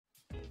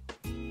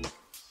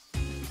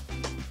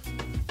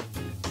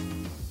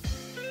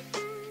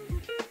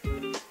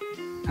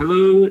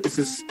Hello, this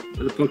is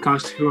the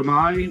podcast Who Am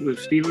I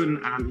with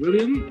Stephen and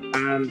William,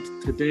 and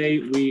today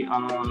we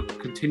are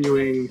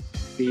continuing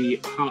the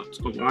Heart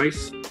of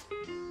Ice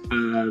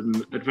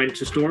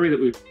adventure story that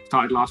we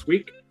started last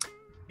week.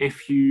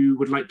 If you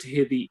would like to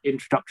hear the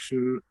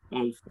introduction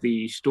of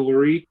the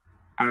story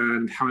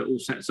and how it all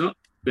sets up,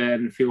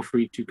 then feel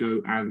free to go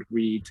and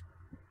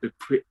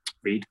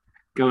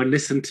go and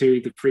listen to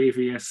the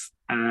previous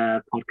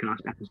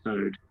podcast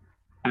episode.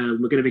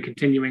 We're going to be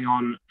continuing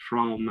on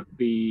from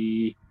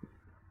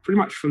pretty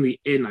much from the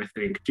inn, I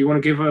think. Do you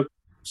want to give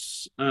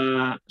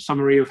a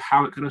summary of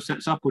how it kind of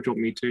sets up, or do you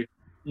want me to?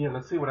 Yeah,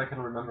 let's see what I can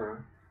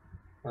remember.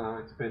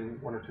 It's been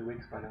 1 or 2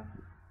 weeks by now.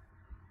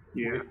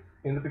 Yeah.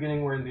 In the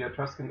beginning, we're in the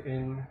Etruscan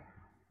inn.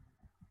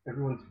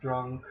 Everyone's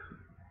drunk.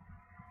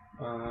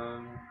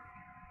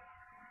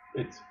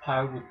 It's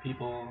piled with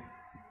people.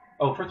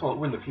 Oh, first of all,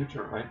 we're in the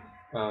future, right?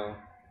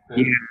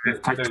 There's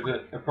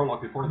a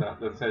prologue before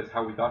that says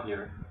how we got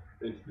here.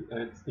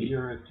 It's the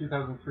year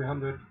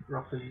 2300,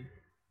 roughly.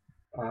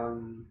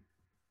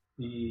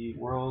 The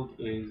world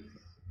is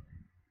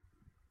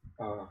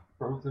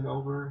frozen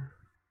over.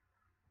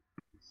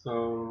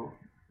 So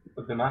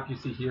the map you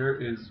see here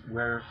is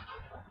where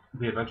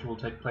the adventure will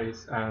take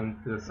place, and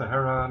the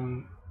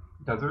Saharan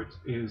desert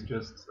is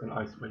just an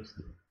ice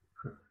waste.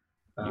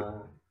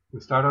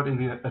 We start out in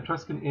the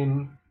Etruscan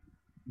inn.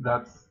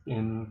 That's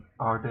in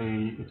our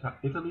day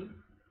Italy.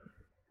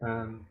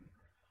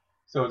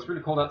 So it's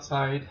really cold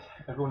outside.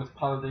 Everyone is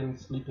piloting,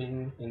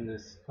 sleeping in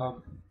this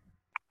pub.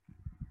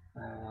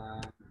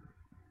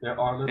 There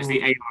are little...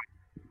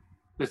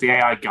 There's the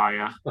AI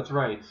Gaia. That's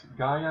right.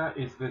 Gaia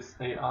is this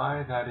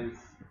AI that is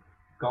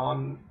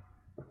gone,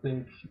 I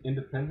think,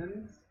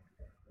 independence,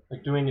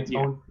 like doing its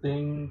own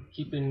thing,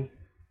 keeping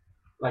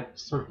like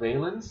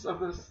surveillance of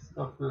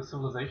the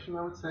civilization,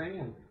 I would say,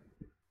 and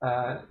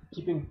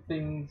keeping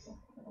things.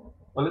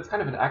 Well, it's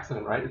kind of an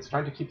accident, right? It's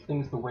trying to keep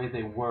things the way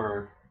they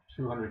were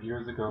 200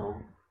 years ago,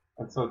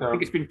 and so there are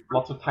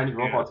lots of tiny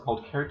robots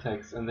called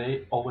caretakes, and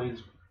they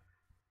always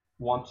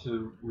want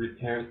to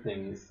repair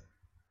things.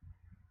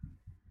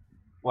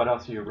 What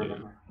else do you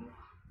remember?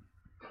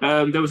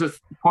 There was a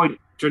point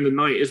during the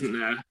night, isn't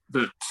there,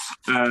 that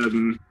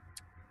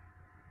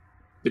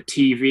the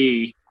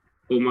TV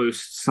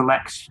almost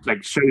selects,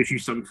 like, shows you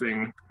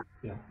something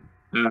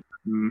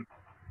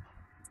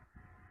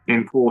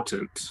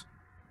important.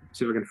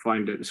 See if I can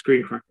find it. The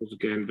screen crackles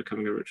again,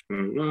 becoming a rich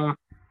blah, blah, blah.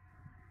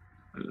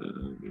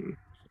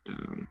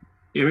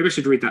 Maybe I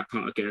should read that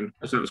part again,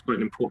 because that was quite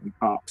an important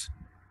part.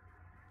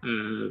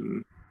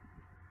 Then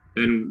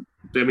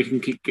we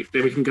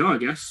can go, I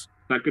guess. Is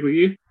that good with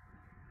you?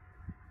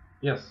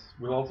 Yes,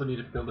 we'll also need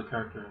to build a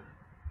character.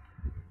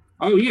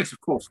 Oh yes, of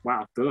course.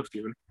 Wow,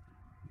 Stephen.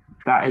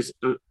 That is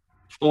an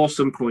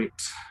awesome point.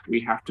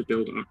 We have to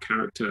build our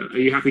character. Are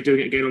you happy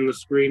doing it again on the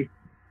screen?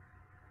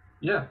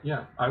 Yeah.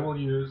 I will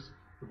use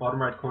the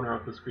bottom right corner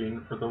of the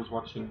screen for those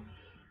watching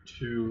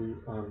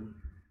to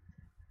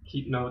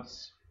keep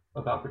notes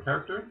about the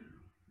character.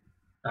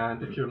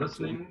 And if you're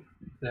listening,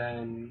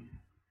 then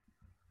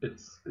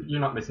you're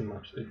not missing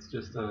much. It's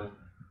just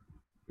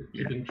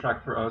keeping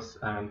track for us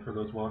and for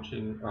those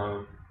watching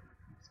of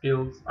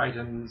skills,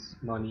 items,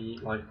 money,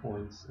 life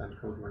points, and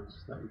code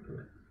words that we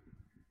collect.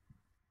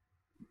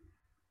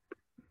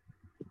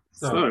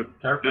 So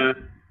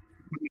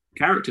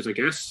characters, I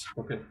guess.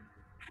 Okay.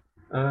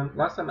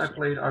 Last time I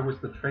played, I was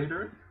the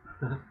trader,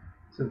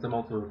 since I'm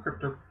also a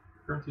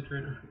cryptocurrency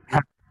trader.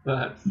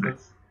 But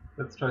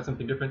let's try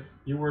something different.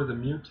 You were the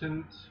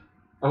mutant.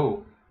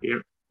 Oh, yeah.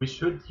 We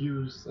should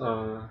use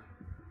our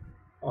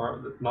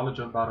knowledge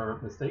about our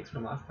mistakes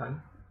from last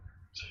time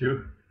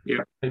to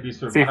maybe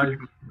survive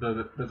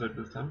the desert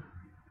this time.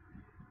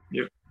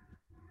 Yeah.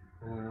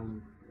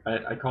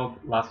 I called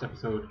last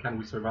episode, "Can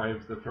we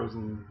survive the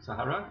frozen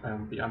Sahara?"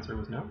 And the answer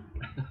was no.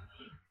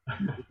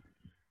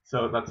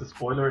 So that's a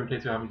spoiler in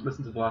case you haven't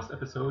listened to the last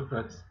episode,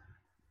 but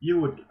you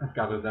would have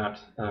gathered that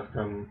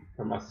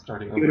from us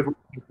starting over.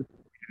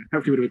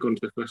 Hopefully, we would have gone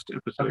to the first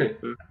episode. Okay.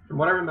 From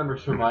what I remember,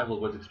 survival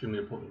was extremely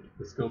important.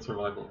 The skill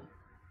survival.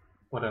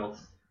 What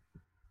else?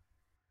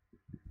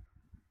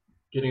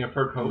 Getting a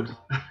fur coat.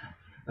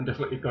 I'm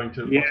definitely going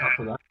to watch out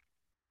for that.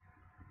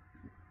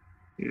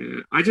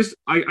 Yeah,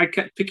 I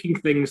kept picking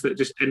things that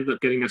just ended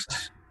up getting us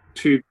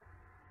too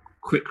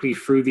quickly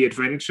through the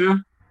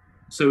adventure,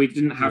 so we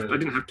didn't have. I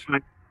didn't have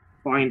time to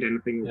find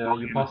anything. Yeah,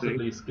 you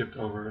possibly skipped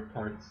over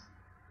parts.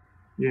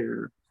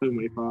 Yeah, so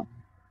many parts.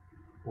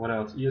 What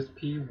else?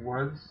 ESP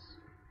was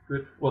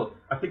good. Well,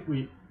 I think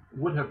we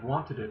would have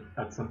wanted it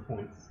at some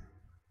points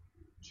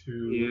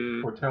to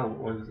foretell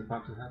what was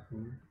about to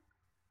happen.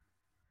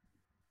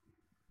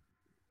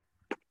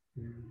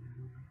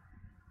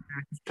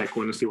 Take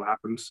one to see what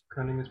happens.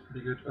 Cunning is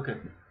pretty good. Okay.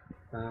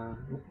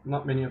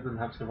 Not many of them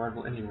have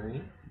survival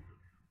anyway.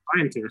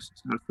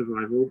 Scientists have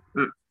survival.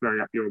 That's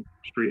very up your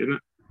street, isn't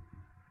it?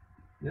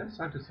 Yeah,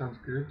 scientist sounds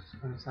good.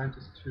 I'm a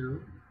scientist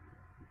too.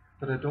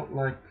 But I don't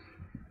like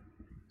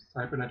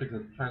cybernetics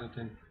and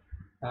piloting.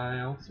 I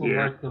also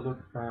like the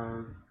look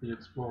of the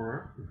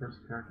explorer, the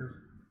first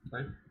character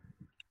type.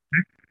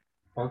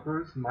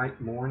 Others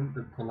might mourn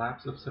the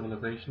collapse of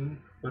civilization,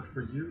 but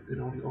for you, it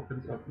only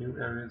opens up new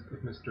areas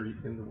of mystery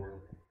in the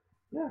world.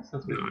 Yes,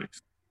 that's good.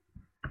 Nice.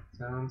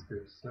 Sounds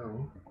good.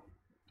 So,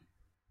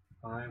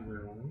 I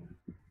will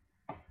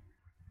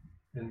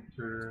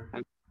enter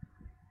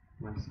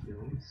my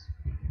skills.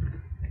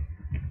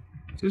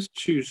 Just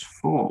choose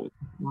 4.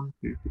 1,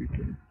 2, 3,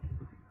 4.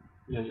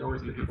 Yeah, you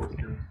always get 4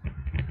 skills.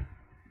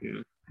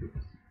 Yeah. Oops.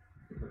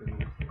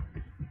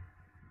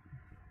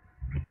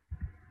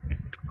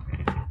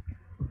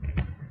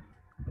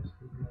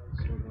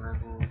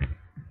 Survival.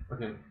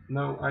 Okay,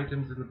 no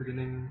items in the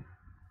beginning.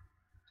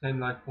 10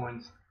 life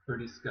points,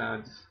 30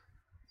 scads.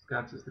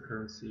 Scads is the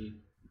currency.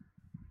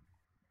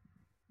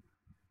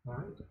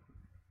 Alright.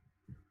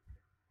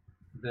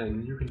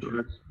 Then you can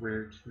choose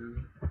where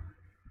to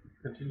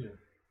continue.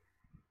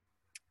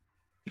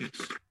 Yes.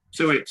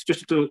 So wait,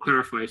 just to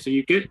clarify, so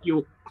you get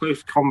your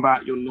close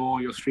combat, your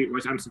lore, your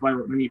streetwise, and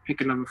survival, and then you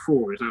pick a number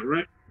 4, is that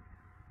right?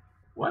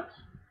 What?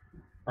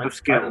 Of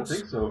skills. I don't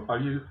think so. Are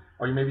you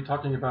maybe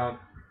talking about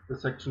the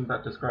section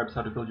that describes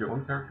how to build your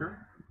own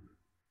character?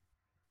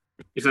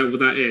 Is that what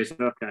that is?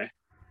 Okay.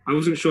 I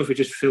wasn't sure if it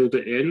just filled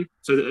it in.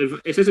 So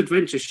it says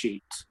adventure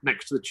sheet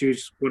next to the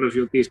choose one of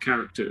these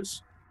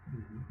characters.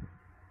 Mm-hmm.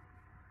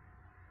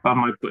 I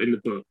might put in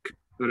the book. I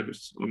don't know if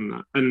it's on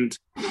that. And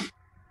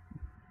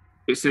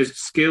it says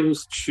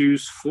skills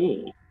choose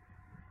 4.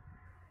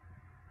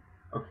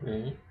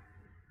 Okay.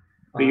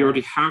 But you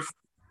already have.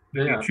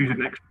 Yeah. You choose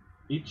the next.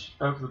 Each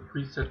of the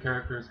preset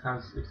characters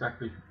has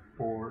exactly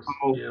 4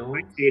 skills.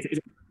 It's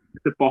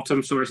at the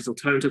bottom, sorry, it says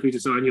alternatively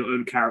design your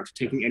own character,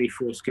 taking any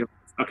 4 skills.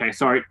 Okay,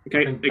 sorry.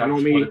 Okay,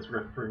 ignore me. What it's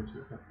referring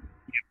to. Yeah,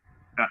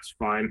 that's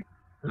fine.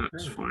 Okay.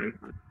 That's fine.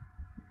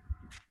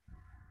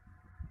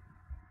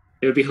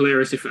 It would be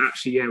hilarious if we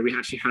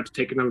actually had to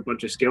take another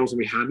bunch of skills and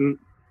we hadn't,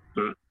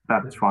 but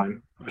that's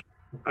fine. I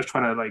was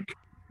trying to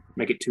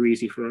make it too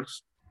easy for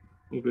us,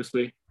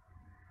 obviously.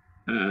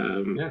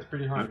 Yeah, it's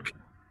pretty hard. Okay.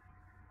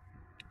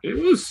 It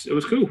was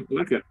cool. I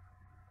like it.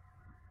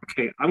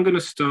 Okay, I'm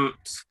gonna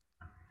start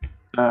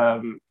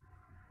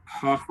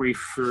halfway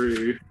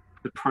through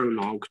the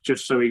prologue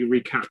just so we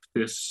recap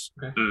this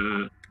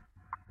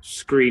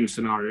screen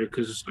scenario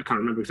because I can't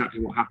remember exactly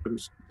what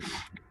happens.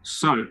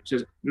 So it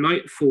says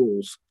night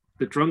falls.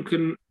 The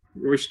drunken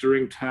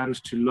roistering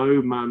turns to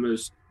low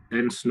murmurs,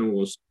 then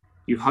snores.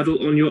 You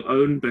huddle on your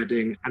own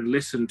bedding and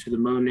listen to the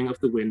moaning of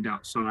the wind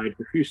outside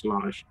the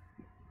fuselage.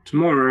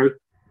 Tomorrow,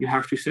 you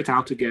have to set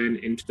out again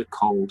into the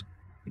cold.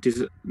 It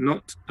is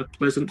not a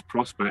pleasant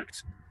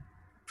prospect.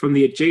 From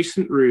the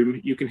adjacent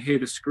room, you can hear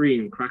the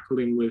screen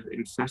crackling with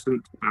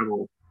incessant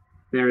babble.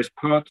 There is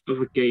part of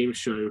a game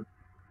show,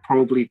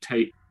 probably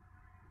taped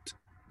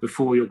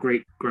before your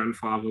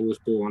great-grandfather was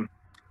born,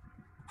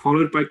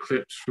 followed by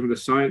clips from the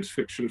science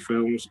fiction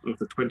films of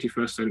the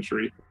 21st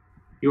century.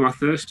 You are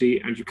thirsty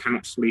and you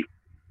cannot sleep.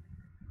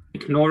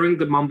 Ignoring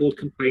the mumbled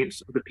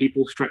complaints of the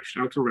people stretched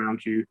out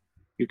around you,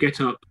 you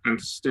get up and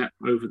step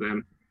over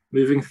them,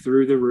 moving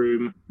through the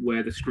room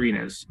where the screen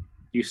is.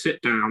 You sit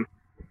down.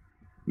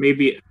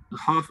 Maybe a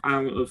half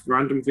hour of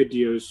random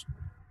videos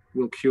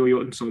will cure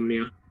your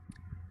insomnia.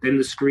 Then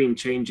the screen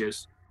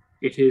changes.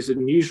 It is a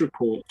news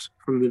report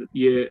from the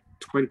year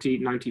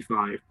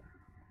 2095.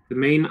 The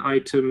main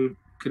item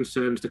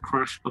concerns the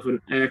crash of an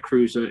air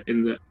cruiser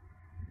in the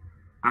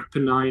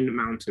Apennine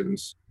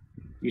Mountains.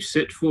 You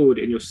sit forward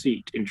in your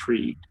seat,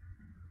 intrigued.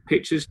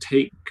 Pictures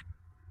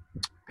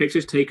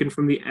taken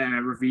from the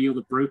air reveal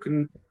the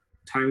broken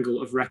tangle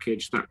of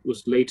wreckage that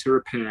was later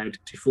repaired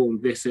to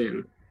form this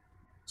inn.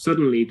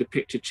 Suddenly, the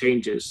picture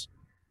changes.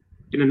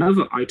 In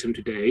another item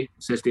today,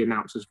 says the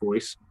announcer's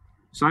voice,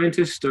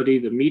 scientists study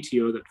the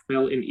meteor that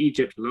fell in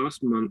Egypt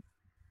last month,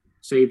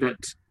 say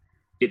that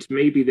it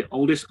may be the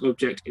oldest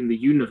object in the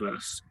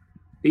universe.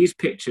 These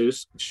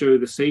pictures show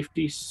the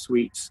safety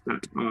suits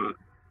that are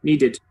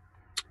needed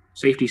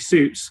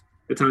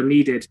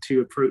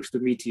to approach the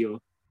meteor,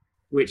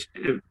 which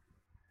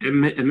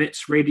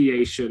emits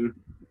radiation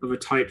of a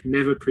type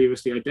never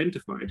previously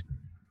identified.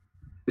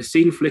 The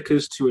scene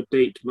flickers to a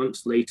date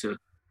months later.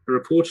 A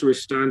reporter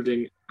is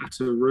standing at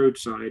a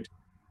roadside,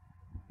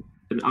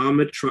 an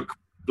armored truck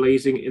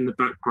blazing in the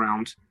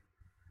background.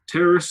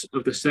 Terrorists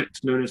of the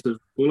sect known as the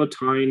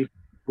Volatile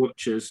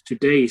Watchers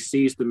today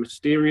seized the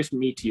mysterious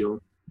meteor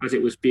as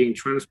it was being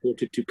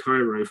transported to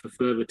Cairo for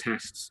further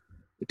tests.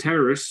 The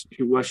terrorists,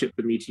 who worship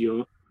the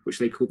meteor, which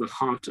they call the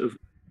Heart of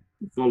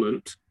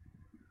Volant,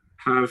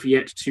 have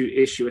yet to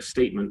issue a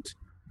statement.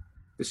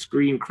 The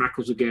screen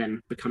crackles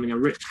again, becoming a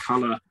rich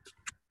color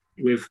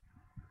with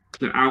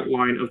the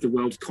outline of the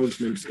world's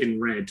continents in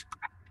red.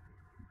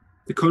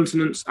 The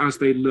continents as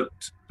they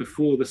looked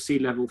before the sea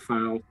level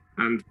fell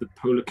and the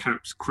polar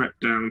caps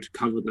crept down to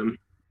cover them.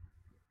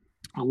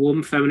 A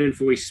warm feminine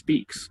voice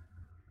speaks.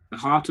 The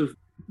Heart of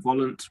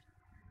Volant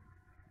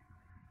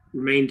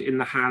remained in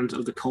the hands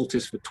of the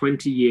cultists for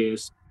 20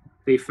 years.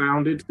 They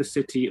founded the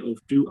city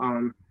of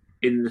Du'an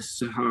in the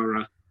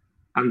Sahara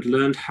and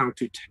learned how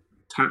to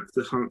tap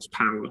the heart's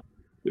power,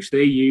 which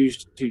they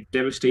used to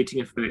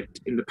devastating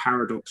effect in the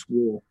Paradox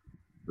War.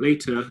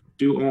 Later,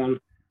 Duon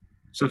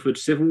suffered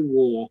civil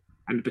war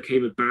and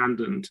became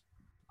abandoned.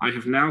 I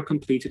have now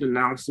completed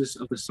analysis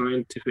of the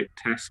scientific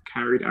tests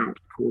carried out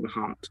before the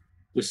heart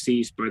was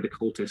seized by the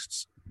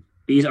cultists.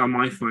 These are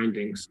my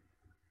findings.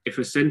 If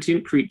a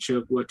sentient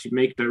creature were to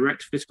make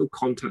direct physical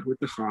contact with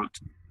the heart,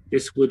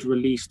 this would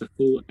release the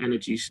full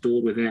energy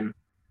stored within.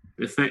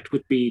 The effect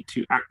would be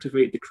to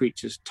activate the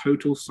creature's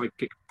total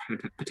psychic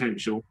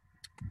potential.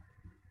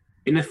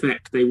 In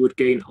effect, they would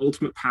gain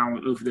ultimate power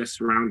over their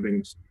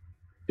surroundings.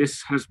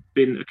 This has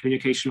been a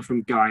communication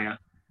from Gaia.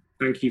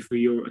 Thank you for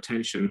your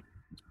attention.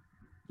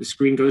 The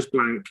screen goes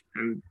blank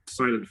and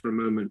silent for a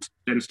moment,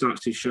 then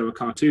starts to show a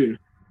cartoon.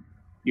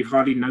 You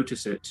hardly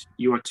notice it.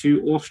 You are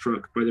too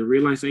awestruck by the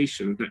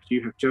realization that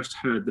you have just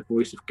heard the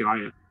voice of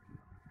Gaia.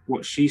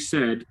 What she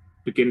said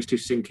begins to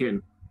sink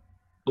in.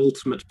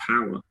 Ultimate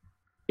power.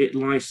 It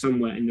lies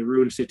somewhere in the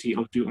ruined city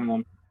of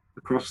Duon,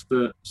 across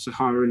the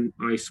Saharan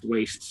ice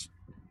wastes.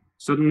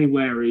 Suddenly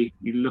wary,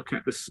 you look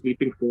at the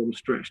sleeping form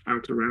stretched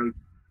out around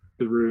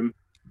the room.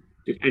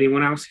 Did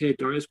anyone else hear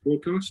Gaia's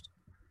broadcast?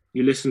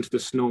 You listen to the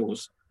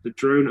snores, the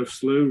drone of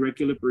slow,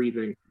 regular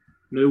breathing.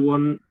 No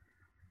one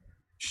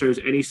shows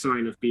any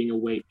sign of being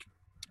awake.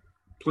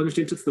 Plunged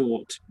into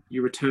thought,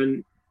 you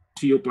return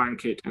to your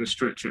blanket and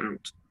stretch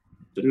out.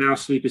 But now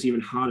sleep is even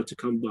harder to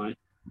come by.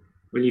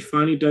 When you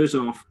finally doze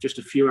off, just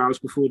a few hours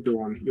before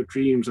dawn, your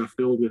dreams are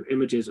filled with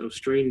images of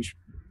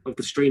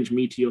the strange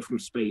meteor from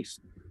space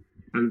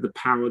and the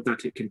power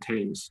that it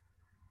contains.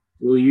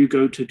 Will you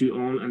go to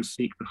Duon and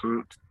seek the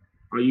heart?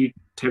 Are you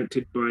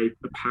tempted by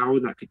a power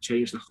that could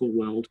change the whole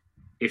world?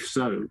 If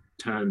so,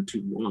 turn to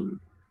 1.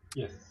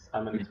 Yes,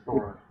 I'm an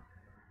explorer.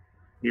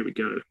 Here we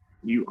go.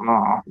 You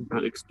are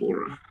an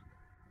explorer.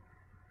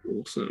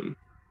 Awesome.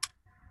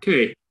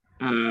 Okay,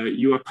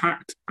 you are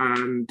packed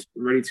and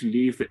ready to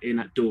leave the inn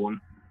at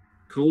dawn.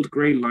 Cold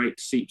grey light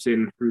seeps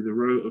in through the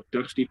row of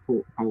dusty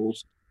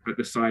portholes at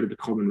the side of the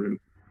common room.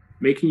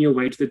 Making your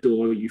way to the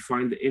door, you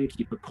find the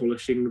innkeeper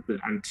polishing the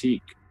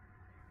antique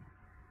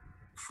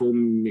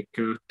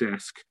Formica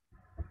desk.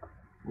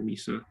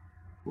 Formica,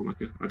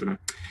 I don't know.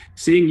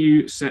 Seeing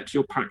you set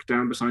your pack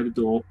down beside the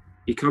door,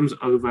 he comes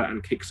over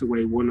and kicks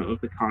away one of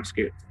the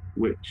caskets,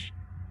 which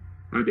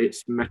had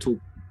its metal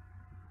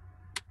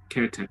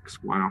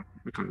caretex. Wow,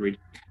 I can't read.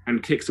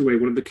 And kicks away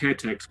one of the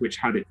caretex, which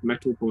had its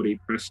metal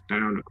body pressed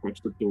down across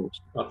the doors.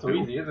 Not so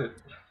easy, is it?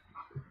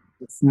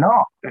 It's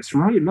not. That's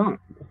really not.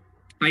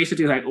 I used to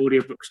do like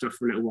audiobook stuff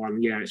for a little while.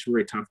 Yeah, it's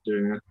really tough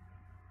doing a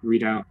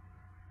readout.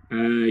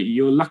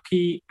 You're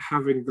lucky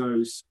having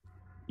those,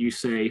 you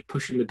say,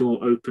 pushing the door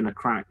open a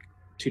crack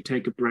to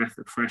take a breath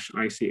of fresh,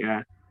 icy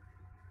air.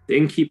 The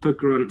innkeeper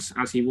grunts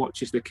as he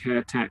watches the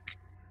caretech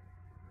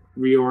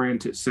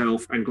reorient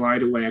itself and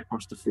glide away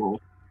across the floor.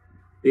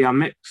 They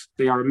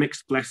are a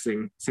mixed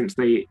blessing, since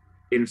they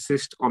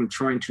insist on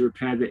trying to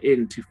repair the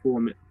inn to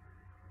form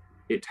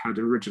it had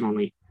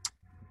originally.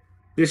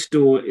 This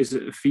door is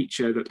a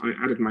feature that I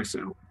added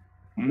myself,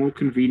 more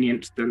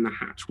convenient than the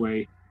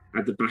hatchway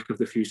at the back of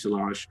the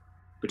fuselage.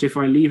 But if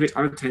I leave it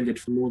unattended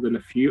for more than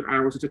a few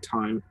hours at a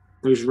time,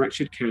 those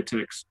wretched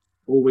caretechs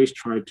always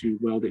try to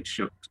weld it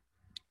shut.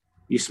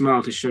 You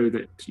smile to show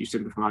that you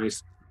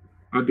sympathize.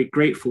 I'd be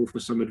grateful for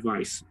some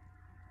advice.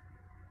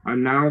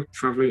 I'm now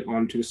traveling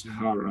on to the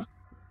Sahara.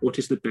 What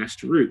is the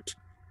best route?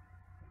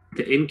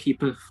 The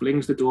innkeeper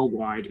flings the door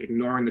wide,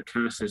 ignoring the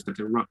curses that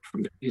erupt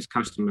from his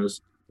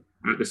customers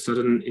at the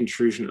sudden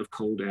intrusion of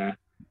cold air.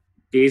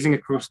 Gazing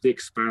across the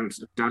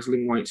expanse of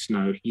dazzling white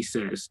snow, he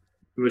says,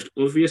 the most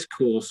obvious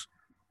course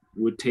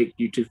would take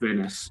you to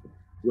Venice,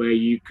 where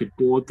you could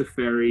board the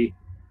ferry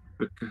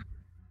for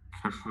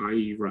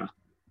Caira.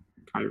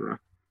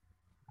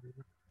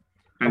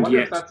 I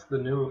wonder if that's the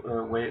new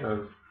way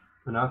of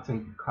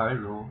pronouncing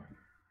Cairo.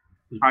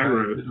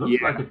 Cairo, it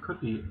looks like it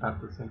could be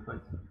at the same place.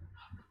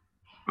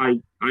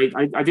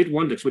 I did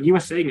wonder. So when you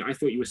were saying it, I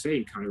thought you were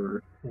saying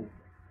Cairo.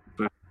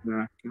 But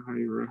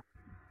Cairo.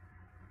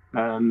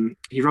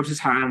 He rubs his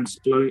hands,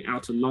 blowing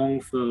out a long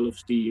furl of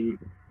steam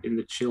in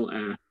the chill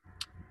air.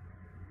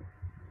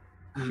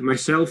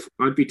 Myself,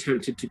 I'd be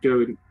tempted to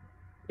go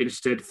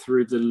instead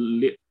through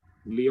the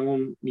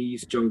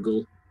Lyonnese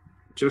jungle,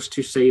 just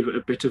to savor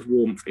a bit of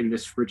warmth in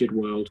this frigid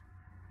world.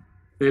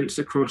 Thence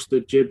across the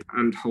Jib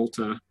and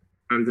Halter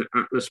and the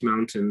Atlas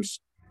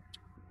Mountains.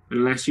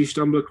 Unless you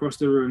stumble across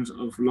the ruins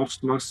of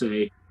Lost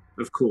Marseille,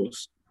 of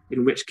course,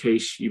 in which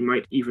case you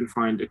might even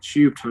find a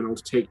tube tunnel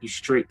to take you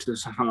straight to the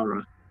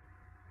Sahara.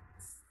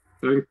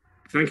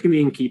 Thanking the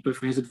innkeeper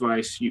for his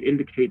advice, you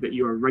indicate that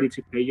you are ready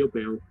to pay your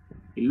bill.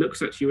 He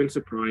looks at you in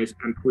surprise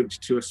and points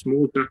to a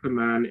small dapper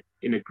man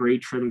in a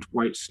grey-trimmed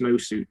white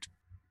snowsuit.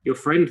 Your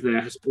friend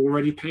there has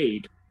already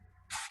paid.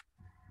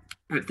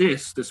 At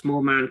this, the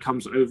small man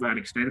comes over and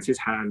extends his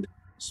hand,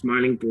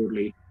 smiling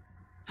broadly.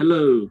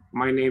 Hello,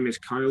 my name is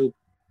Kyle.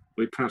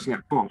 We're pronouncing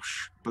that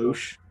Bosch.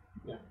 Bosch?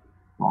 Yeah.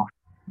 Bosch.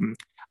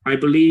 I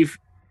believe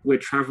we're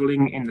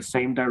traveling in the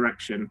same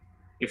direction.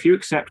 If you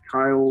accept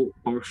Kyle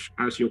Bosch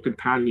as your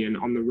companion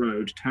on the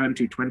road, turn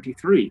to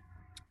 23.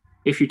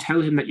 If you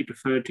tell him that you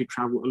prefer to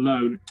travel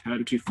alone,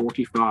 turn to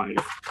 45.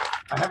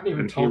 I haven't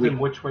even told him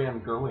which way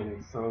I'm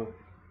going, so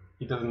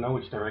he doesn't know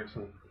which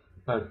direction.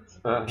 But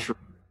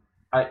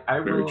I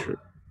will true.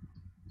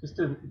 just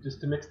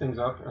to mix things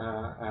up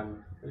and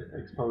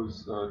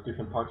expose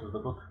different parts of the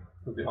book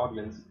to the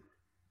audience.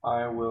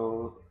 I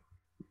will,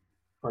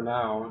 for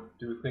now,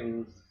 do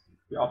things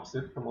the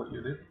opposite from what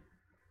you did.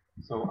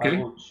 So Okay. I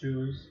will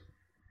choose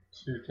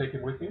to take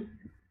him with me.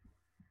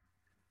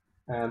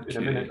 And in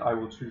a minute, I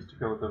will choose to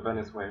go the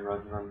Venice way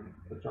rather than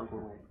the jungle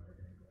way.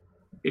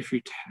 If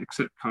you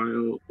accept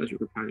Kyle as your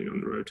companion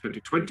on the road, turn to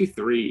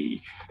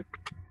 23.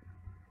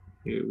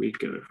 Here we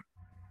go.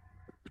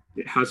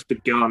 It has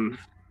begun.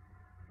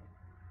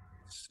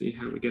 Let's see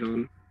how we get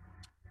on.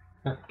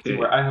 See,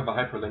 where I have a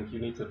hyperlink, you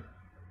need to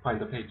find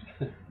the page.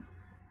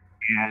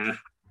 Yeah.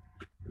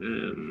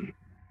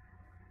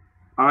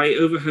 I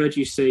overheard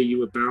you say you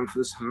were bound for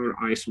the Sahara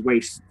Ice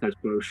Waste, says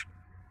Bosch.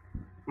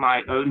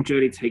 My own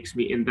journey takes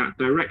me in that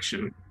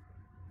direction.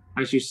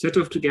 As you set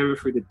off together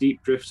through the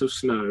deep drifts of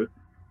snow,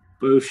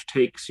 Bosch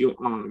takes your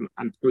arm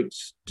and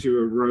points to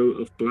a row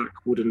of black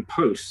wooden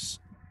posts.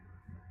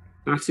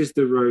 That is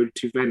the road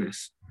to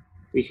Venice.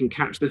 We can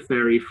catch the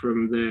ferry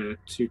from there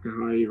to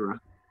Cahaira.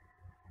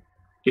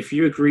 If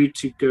you agreed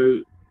to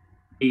go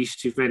east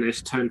to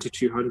Venice, turn to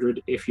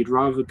 200. If you'd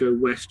rather go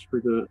west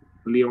through the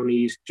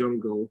Leonese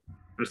jungle,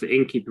 as the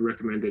innkeeper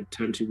recommended,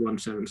 turn to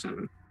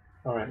 177.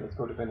 All right, let's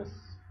go to Venice.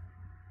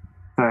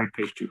 Third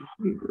page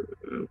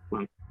 200.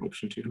 Well,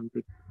 option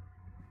 200.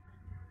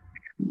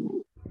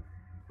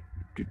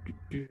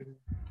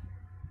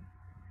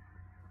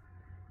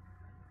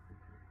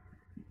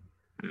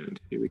 And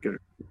here we go.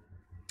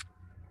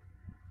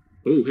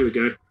 Oh, here we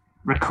go.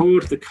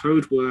 Record the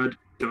code word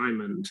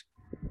diamond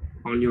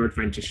on your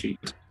adventure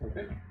sheet.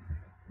 Okay.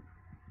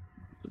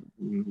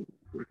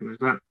 Recognize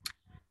that.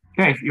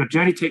 Okay, your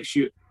journey takes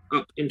you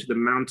up into the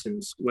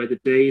mountains where the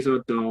days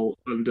are dull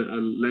under a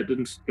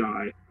leaden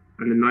sky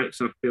and the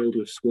nights are filled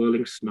with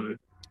swirling snow.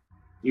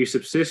 You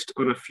subsist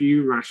on a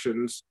few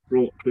rations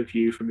brought with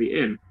you from the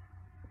inn,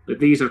 but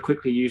these are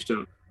quickly used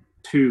up,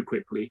 too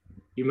quickly.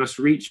 You must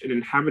reach an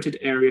inhabited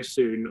area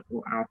soon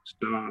or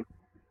outstarve.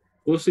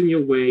 Forcing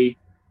your way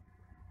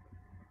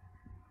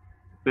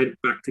bent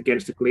back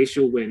against the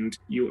glacial wind,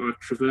 you are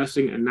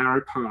traversing a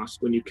narrow pass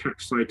when you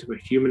catch sight of a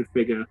human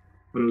figure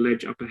on a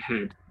ledge up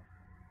ahead.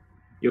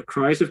 Your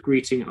cries of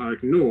greeting are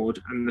ignored,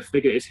 and the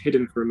figure is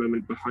hidden for a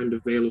moment behind a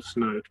veil of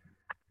snow.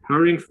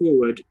 Hurrying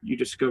forward, you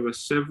discover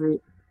several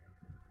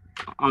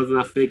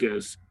other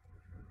figures,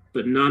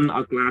 but none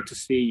are glad to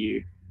see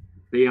you.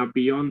 They are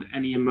beyond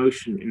any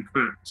emotion, in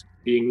fact,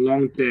 being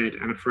long dead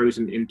and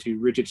frozen into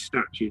rigid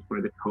statues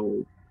by the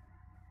cold.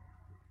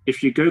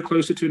 If you go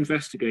closer to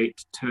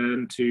investigate,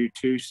 turn to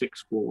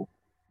 264.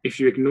 If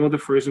you ignore the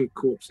frozen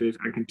corpses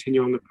and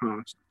continue on the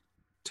path,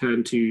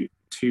 turn to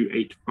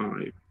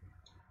 285.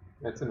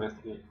 Let's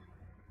investigate.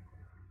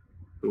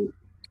 So,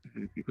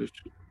 if you go to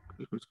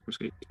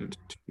investigate, turn to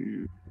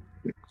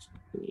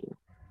 264.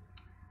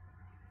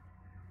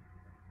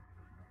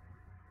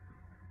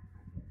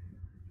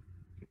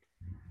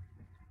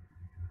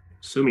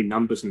 So many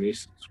numbers in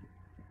these.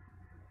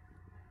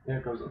 Yeah,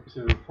 it goes up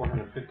to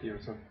 450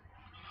 or so.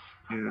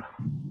 Yeah.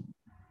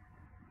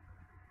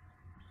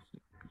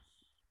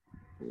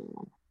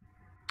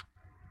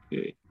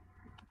 Okay.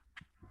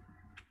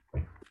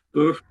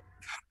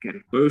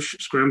 Bosch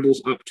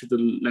scrambles up to the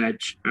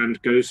ledge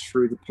and goes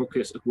through the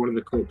pockets of one of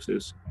the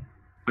corpses.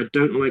 I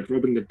don't like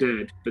robbing the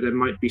dead, but there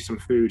might be some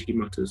food, he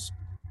mutters.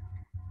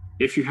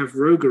 If you have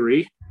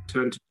roguery,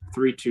 turn to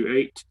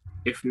 328.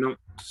 If not,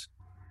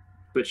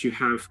 but you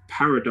have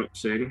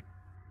paradoxing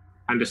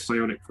and a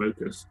psionic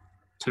focus,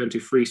 turn to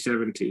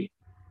 370.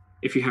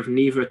 If you have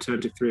neither, turn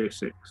to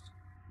 306.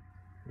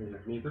 We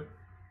have neither.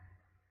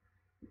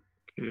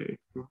 Okay,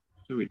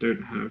 so we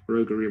don't have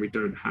roguery, we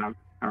don't have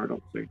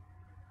paradoxing.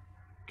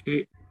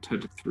 Okay, turn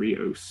to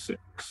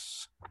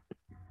 306.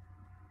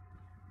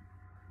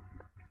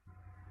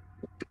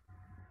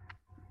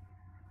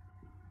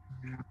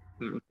 Yeah,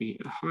 that would be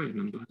a higher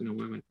number. I don't know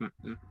why I went back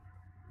there.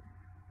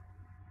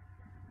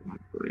 My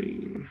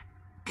brain.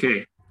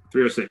 Okay,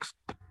 306.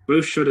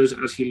 Both shudders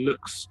as he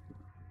looks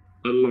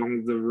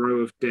along the row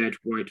of dead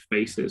white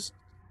faces.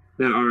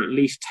 There are at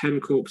least 10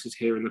 corpses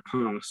here in the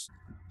past.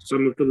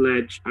 Some on this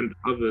ledge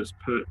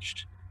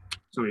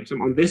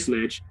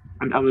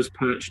and others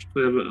perched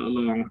further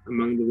along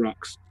among the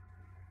rocks.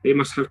 They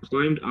must have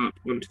climbed up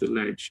onto the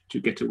ledge to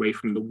get away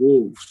from the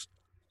wolves,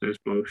 says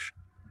Bosch.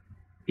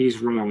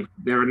 He's wrong.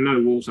 There are no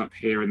wolves up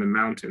here in the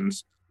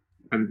mountains,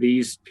 and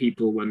these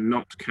people were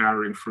not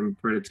cowering from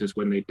predators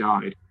when they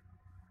died.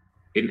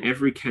 In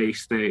every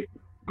case, they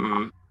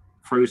are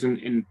frozen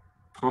in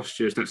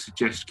postures that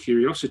suggest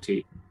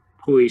curiosity,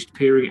 poised,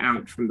 peering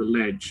out from the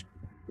ledge,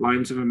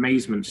 lines of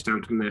amazement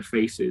stamped on their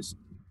faces,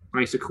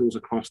 icicles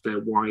across their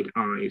wide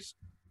eyes.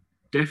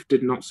 Death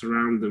did not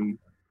surround them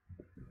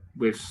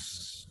with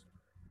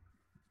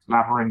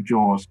slavering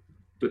jaws,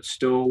 but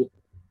stole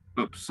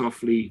up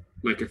softly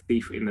like a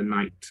thief in the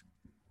night.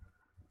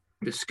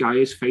 The sky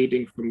is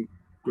fading from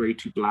grey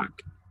to black.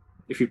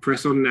 If you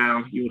press on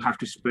now, you will have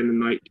to spend the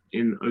night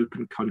in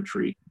open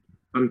country,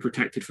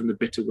 unprotected from the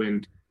bitter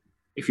wind.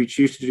 If you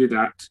choose to do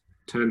that,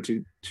 turn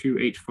to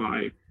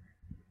 285.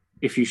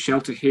 If you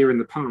shelter here in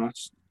the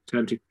pass,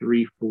 turn to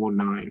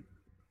 349.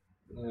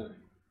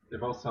 They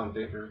both sound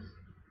dangerous.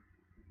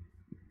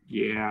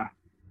 Yeah.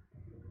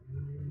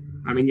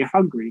 I mean, you're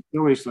hungry. You can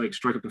always like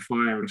strike up a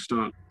fire and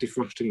start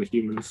defrosting the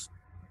humans.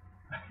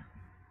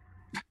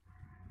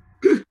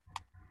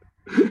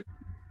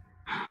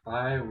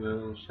 I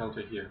will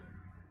shelter here.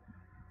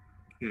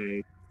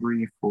 Okay,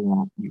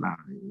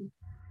 349.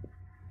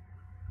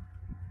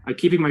 I'm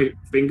keeping my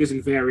fingers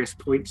in various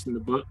points in the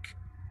book,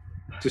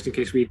 just in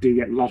case we do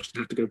get lost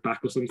and have to go back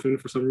or something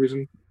for some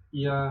reason.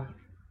 Yeah,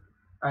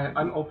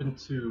 I'm open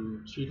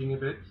to cheating a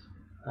bit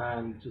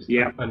and just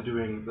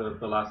undoing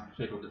the last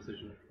fatal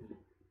decision.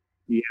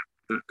 Yeah,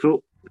 that's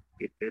cool.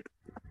 It did.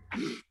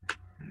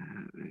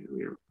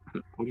 We're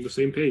on the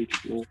same page.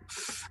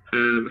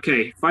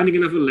 Okay, finding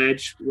another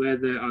ledge where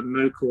there are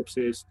no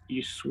corpses,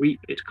 you sweep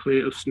it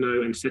clear of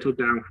snow and settle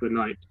down for the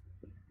night.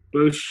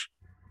 Bosch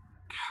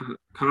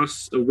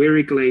casts a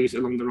weary glaze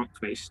along the rock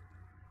face.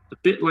 A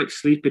bit like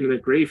sleeping in a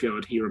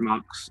graveyard, he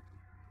remarks.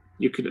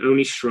 You can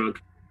only shrug.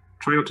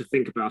 Try not to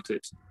think about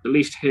it. At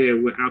least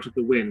here we're out of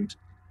the wind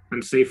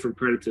and safe from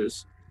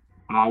predators.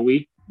 Are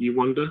we, you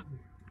wonder?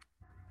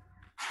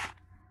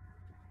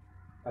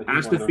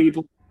 As the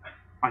feeble...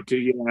 I do,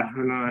 yeah, I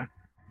know.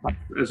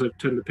 As I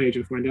turn the page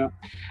and find out.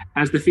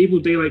 As the feeble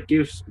daylight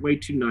gives way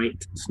to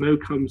night, snow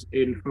comes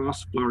in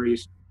fast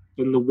flurries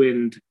on the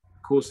wind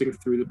coursing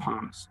through the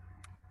pass.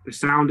 The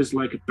sound is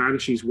like a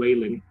banshee's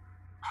wailing.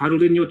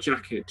 Huddled in your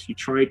jacket, you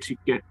try to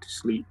get to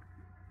sleep.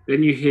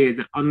 Then you hear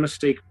the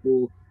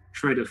unmistakable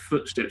tread of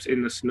footsteps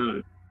in the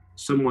snow.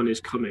 Someone is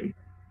coming.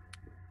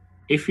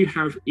 If you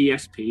have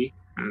ESP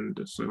and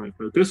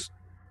semi-focus,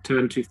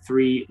 turn to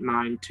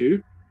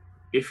 392.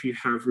 If you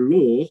have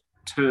law,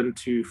 turn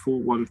to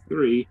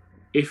 413.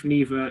 If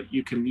neither,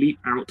 you can leap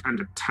out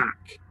and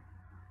attack.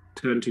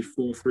 Turn to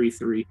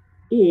 433.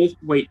 Or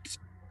wait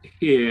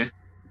here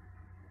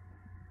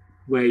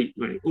where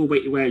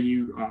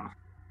you are.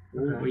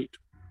 Or okay. wait.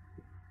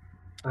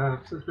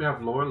 Since we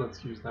have lore,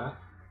 let's use that.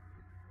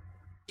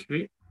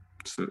 Okay,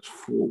 so that's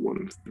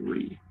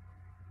 413.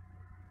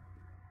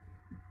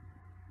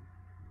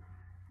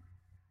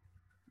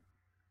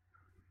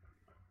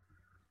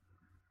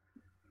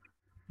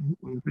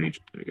 On the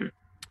page, there we go.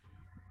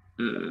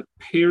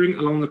 Peering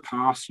along the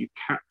pass, you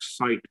catch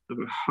sight of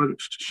a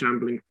hunched,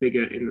 shambling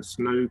figure in the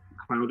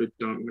snow-clouded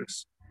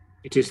darkness.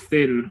 It is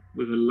thin,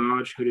 with a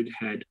large hooded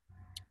head.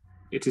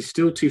 It is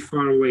still too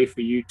far away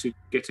for you to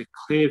get a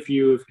clear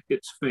view of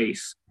its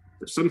face,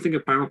 but something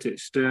about it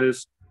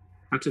stirs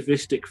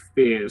atavistic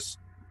fears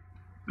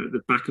at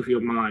the back of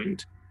your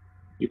mind.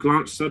 You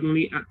glance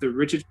suddenly at the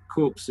rigid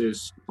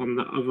corpses on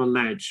the other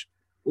ledge.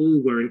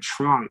 All were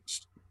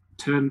entranced,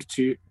 turned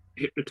to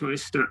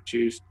hypnotized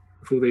statues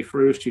before they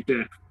froze to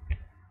death.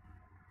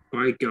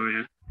 By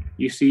Gaia,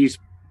 you seize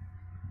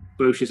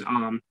Bosch's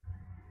arm.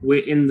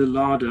 We're in the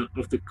larder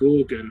of the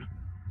Gorgon.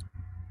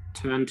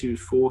 Turn to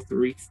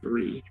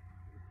 433.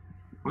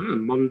 Wow,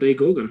 modern day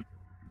Gorgon.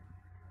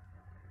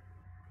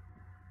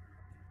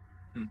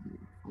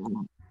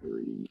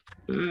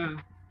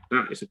 413.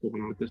 That is a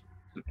Gorgon like this.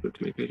 I've put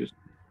too many pages.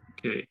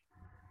 Okay.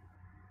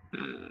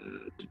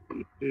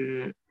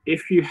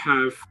 If you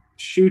have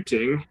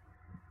shooting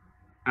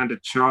and a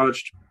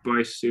charged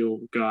bicycle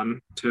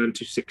gun, turn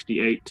to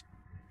 68.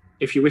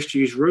 If you wish to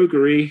use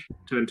roguery,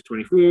 turn to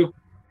 24.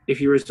 If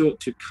you resort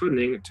to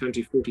cunning, turn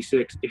to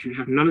 46. If you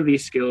have none of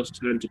these skills,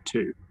 turn to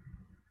 2.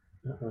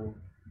 Uh-oh.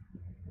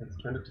 Let's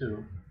turn to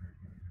 2.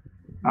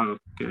 Oh,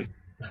 okay.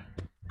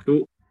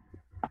 Cool.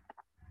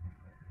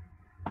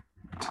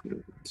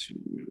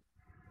 Two.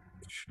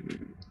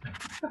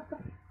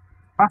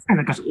 I think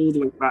that goes all the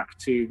way back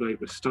to like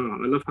the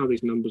start. I love how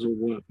these numbers all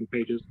work in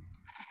pages.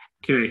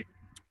 Okay.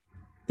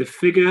 The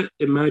figure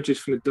emerges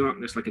from the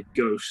darkness like a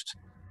ghost.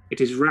 It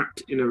is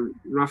wrapped in a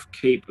rough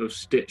cape of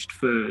stitched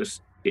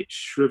furs, its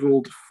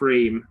shriveled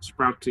frame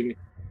sprouting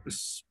a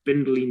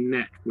spindly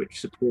neck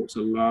which supports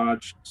a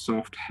large,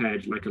 soft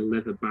head like a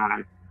leather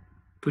bag.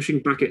 Pushing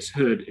back its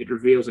hood, it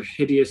reveals a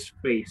hideous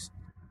face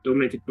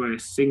dominated by a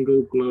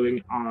single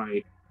glowing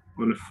eye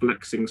on a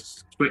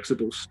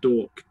flexible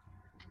stalk.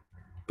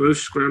 Bo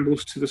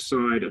scrambles to the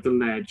side of the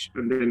ledge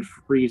and then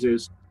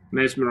freezes,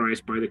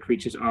 mesmerized by the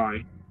creature's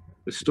eye.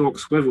 The stalk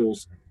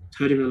swivels,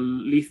 turning a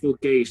lethal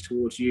gaze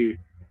towards you.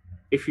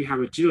 If you have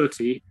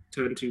agility,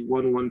 turn to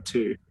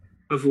 112.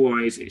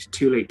 Otherwise, it's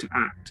too late to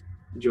act,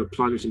 and you're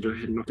plunged into a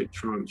hypnotic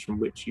trance from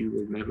which you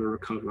will never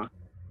recover.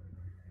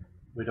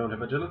 We don't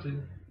have agility.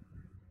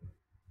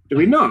 Do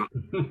we not?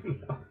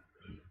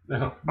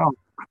 No. Oh,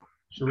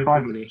 should we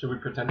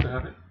pretend to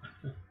have it?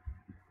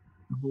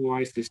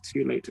 Otherwise, it's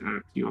too late to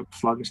act. You are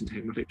plunged into a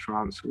hypnotic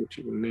trance from which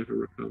you will never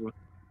recover.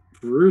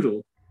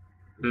 Brutal.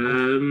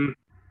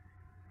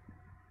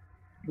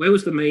 Where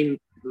was the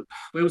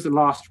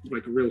last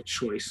like real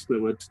choice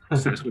that would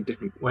set us with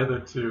different? Whether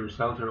to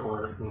shelter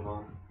or move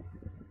on.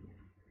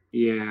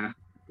 Yeah.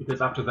 Because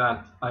after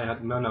that, I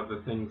had none of the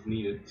things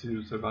needed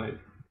to survive.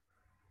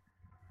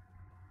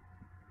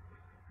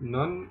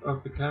 None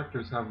of the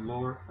characters have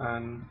lore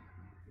and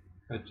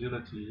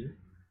agility.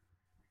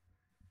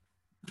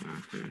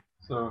 Okay.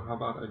 So how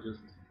about I just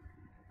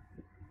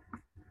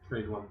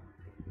trade one?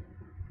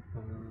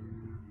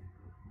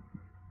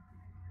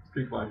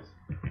 Streetwise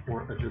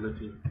for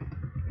agility.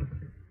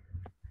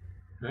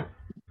 Okay.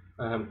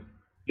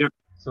 Yep.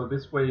 So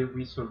this way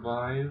we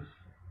survive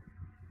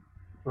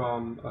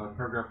from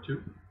paragraph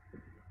 2.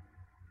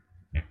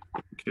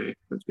 Okay,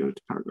 let's go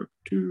to paragraph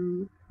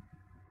 2.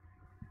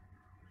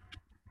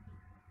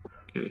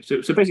 Okay,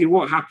 so basically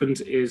what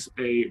happens is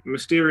a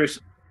mysterious,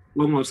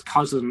 long-lost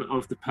cousin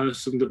of the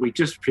person that we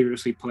just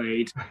previously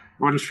played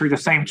runs through the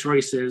same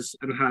choices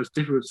and has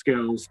different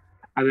skills,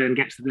 and then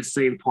gets to the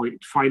same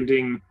point,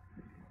 finding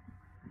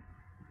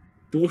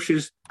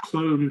Borsch's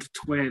cloned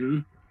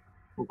twin,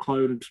 or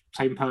cloned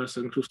same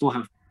person, who still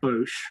have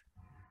Bosch,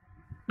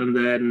 and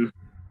then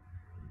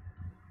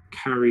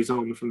carries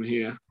on from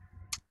here.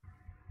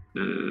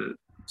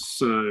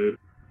 So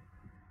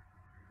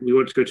we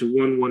want to go to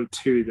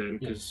 112 then,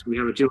 because we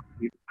have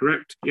agility,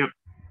 correct? Yep.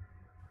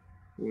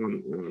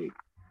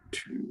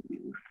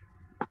 112.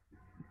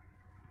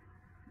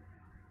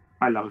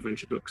 I love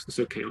adventure books. They're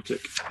so chaotic.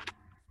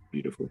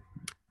 Beautiful.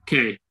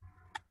 Okay.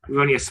 With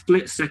only a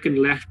split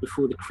second left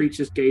before the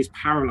creature's gaze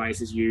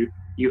paralyzes you,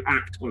 you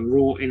act on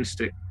raw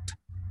instinct.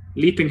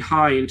 Leaping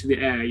high into the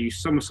air, you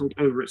somersault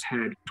over its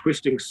head,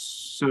 twisting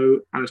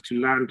so as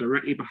to land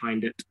directly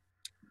behind it.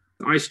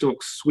 The eye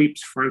stalk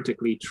sweeps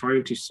frantically,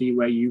 trying to see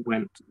where you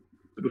went.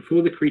 But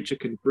before the creature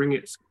can bring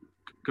its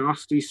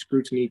ghastly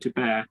scrutiny to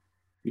bear,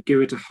 you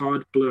give it a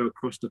hard blow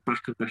across the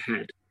back of the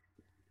head.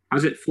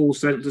 As it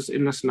falls senseless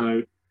in the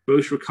snow,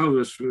 Bosch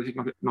recovers from the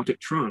hypnotic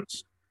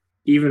trance.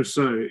 Even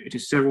so, it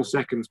is several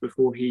seconds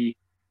before he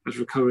has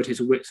recovered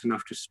his wits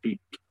enough to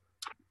speak.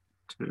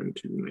 Turn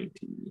to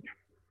 90.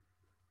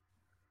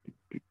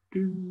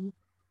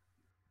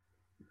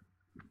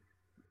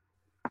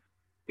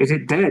 Is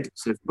it dead?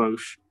 Says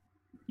Bosch.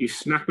 You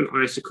snap an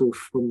icicle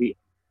from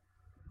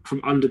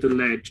under the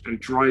ledge and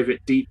drive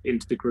it deep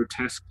into the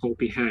grotesque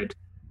pulpy head.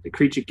 The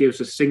creature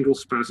gives a single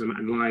spasm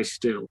and lies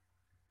still.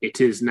 It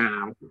is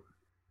now.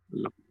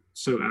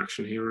 So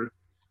action hero.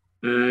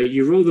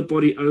 You roll the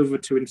body over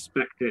to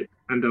inspect it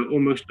and are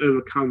almost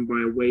overcome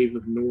by a wave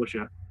of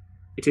nausea.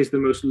 It is the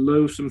most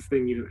loathsome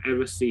thing you have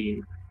ever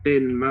seen.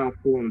 Thin,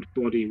 malformed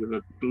body with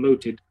a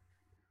bloated,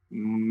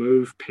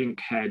 mauve-pink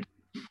head.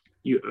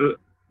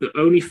 The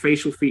only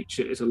facial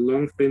feature is a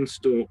long, thin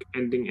stalk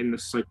ending in the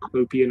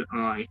cyclopean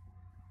eye,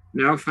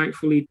 now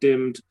thankfully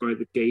dimmed by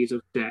the gaze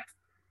of death.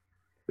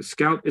 The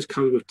scalp is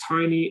covered with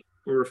tiny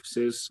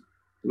orifices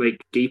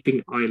like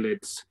gaping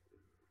eyelids.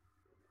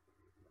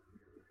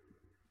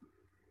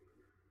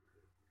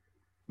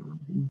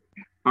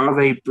 Are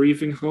they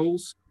breathing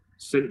holes?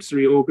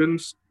 Sensory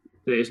organs?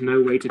 There is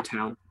no way to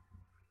tell.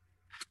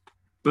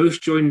 Bosch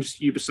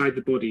joins you beside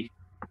the body.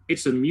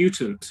 It's a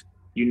mutant.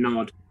 You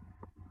nod.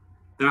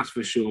 That's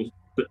for sure.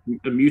 But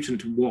a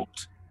mutant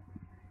what?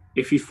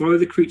 If you follow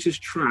the creature's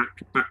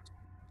tracks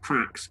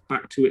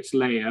back to its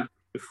lair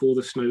before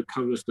the snow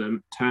covers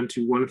them, turn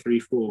to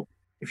 134.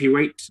 If you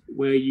wait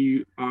where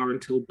you are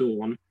until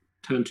dawn,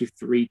 turn to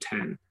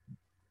 310.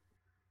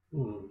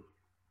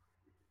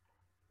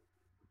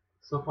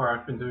 So far,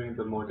 I've been doing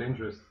the more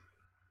dangerous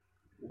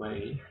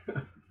way.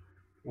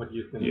 What do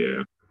you think?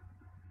 Yeah.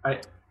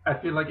 I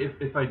feel like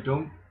if I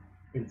don't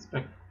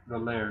inspect the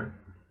lair,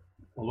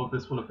 all of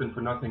this will have been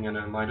for nothing, and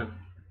I might have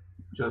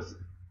just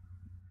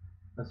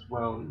as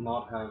well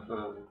not have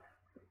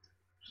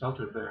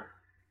sheltered there.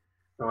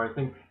 So I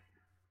think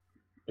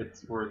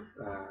it's worth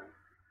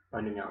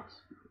finding out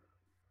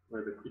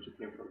where the creature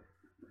came from.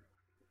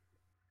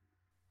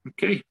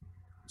 Okay,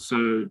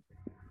 so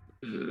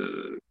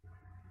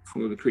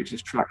follow the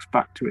creature's tracks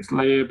back to its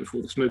lair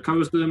before the snow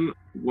covers them.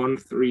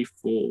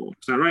 134.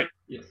 Is that right?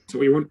 Yes. So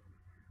what you want?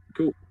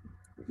 Cool.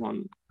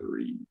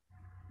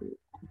 134.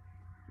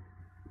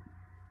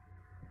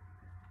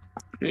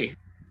 Okay.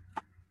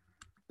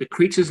 The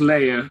creature's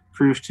lair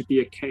proves to be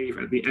a cave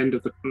at the end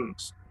of the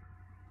pass.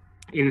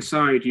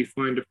 Inside, you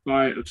find a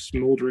fire of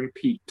smoldering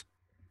peat.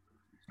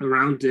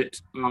 Around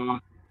it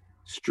are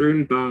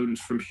strewn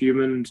bones from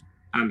humans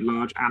and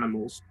large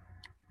animals.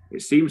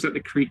 It seems that the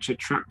creature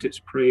trapped its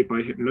prey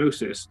by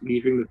hypnosis,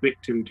 leaving the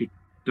victim to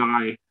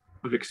die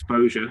of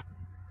exposure.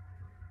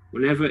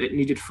 Whenever it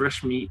needed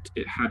fresh meat,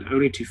 it had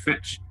only to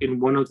fetch in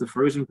one of the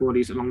frozen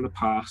bodies along the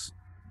pass,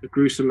 a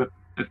gruesome,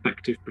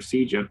 effective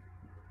procedure.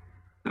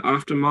 The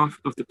aftermath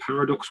of the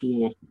Paradox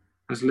War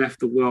has left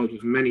the world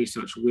with many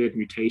such weird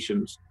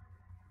mutations.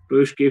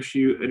 Bosch gives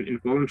you an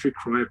involuntary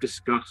cry of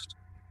disgust,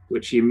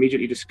 which he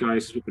immediately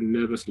disguises with a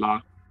nervous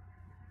laugh.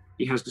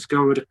 He has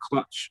discovered a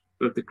clutch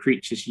of the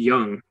creature's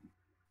young.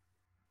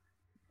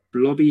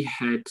 Blobby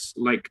heads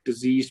like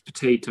diseased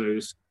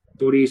potatoes,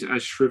 bodies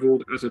as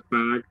shriveled as a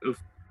bag of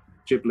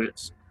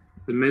giblets,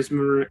 the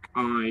mesmeric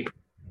eye,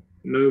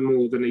 no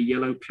more than a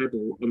yellow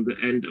pebble on the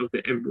end of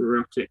the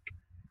embryotic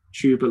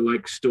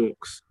tuber-like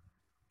stalks.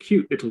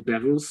 Cute little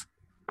devils.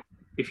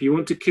 If you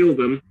want to kill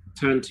them,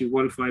 turn to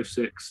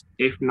 156.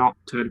 If not,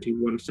 turn to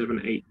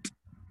 178.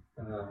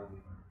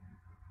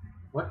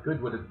 What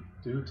good would it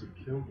do to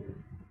kill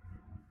them?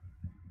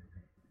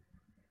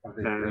 Are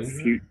they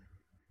dangerous?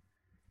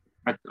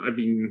 I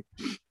mean,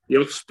 the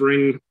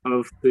offspring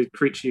of the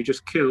creature you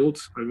just killed,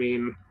 I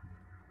mean,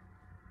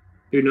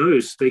 who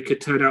knows? They could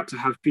turn out to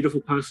have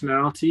beautiful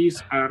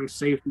personalities and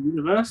save the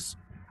universe,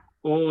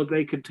 or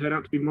they could turn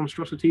out to be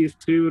monstrosities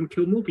too and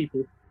kill more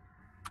people.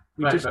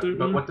 But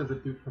what does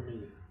it do for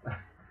me?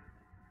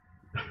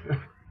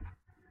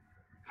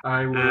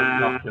 I will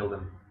not kill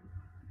them.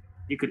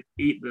 You could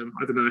eat them.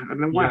 I don't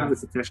know why I have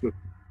this obsession of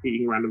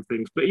eating random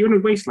things, but you're in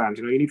a wasteland,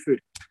 you need food.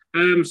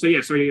 So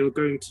you're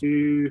going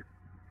to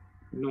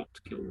not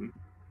kill them.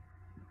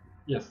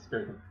 Yes,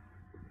 very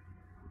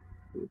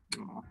good.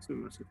 Oh, so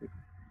merciful.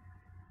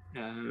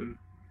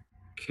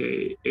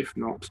 Okay, if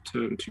not,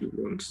 turn to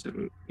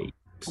 178.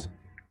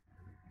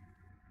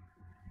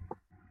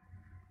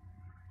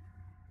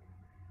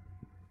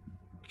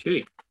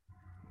 Okay.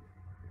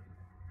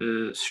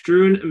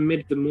 Strewn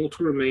amid the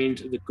mortal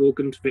remains of the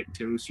Gorgon's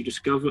victims, you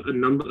discover a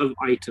number of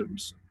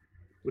items,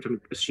 which I'm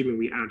assuming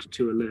we add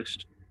to a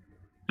list.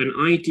 An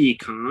ID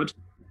card,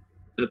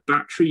 a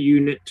battery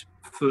unit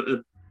for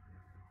a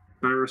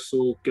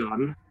Barasol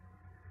gun,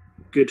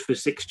 good for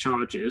 6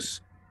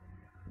 charges,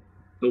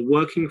 a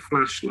working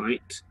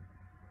flashlight,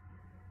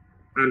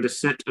 and a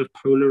set of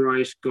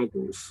polarized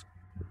goggles.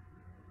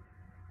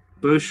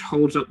 Bosch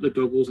holds up the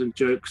goggles and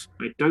jokes,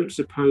 I don't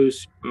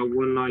suppose our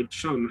one-eyed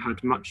chum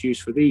had much use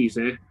for these,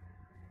 eh?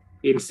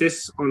 He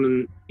insists on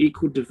an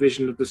equal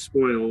division of the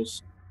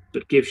spoils,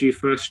 but gives you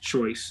first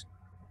choice.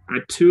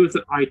 Add 2 of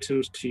the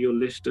items to your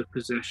list of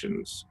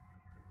possessions.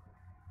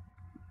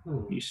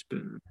 You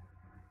spend.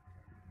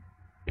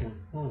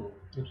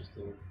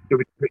 Interesting.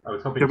 I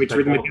was hoping to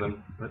take all of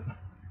them, but...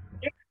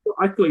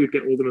 I thought you'd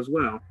get all of them as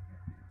well.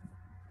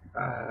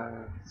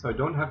 So I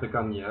don't have the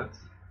gun yet.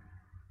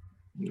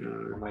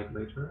 No. I might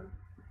later.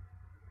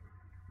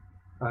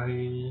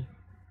 I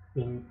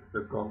think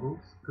the goggles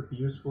could be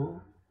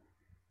useful.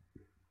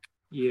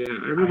 Yeah,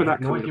 I remember that. I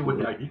have no idea what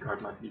the ID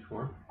card might be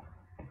for.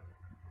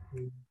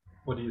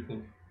 What do you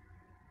think?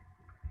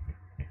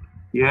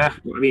 Yeah,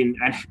 I mean,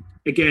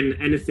 again,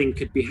 anything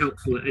could be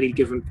helpful at any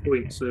given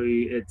point, so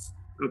it's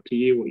up to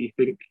you what you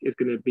think is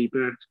going to be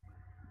best.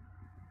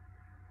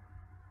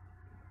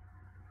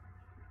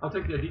 I'll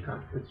take the ID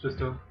card. It's just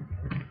a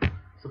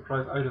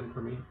surprise item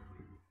for me.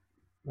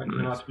 Might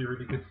turn out to be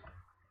really good.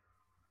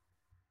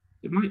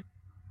 It might.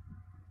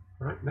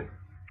 Alright, next.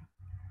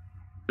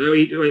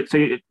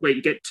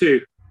 You get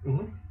 2.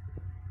 Mm-hmm.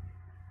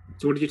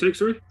 So what did you take,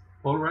 sorry?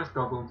 Polarized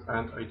goggles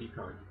and ID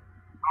card.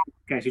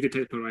 Okay, so you did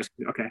take the polarized.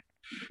 Okay,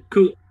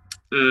 cool.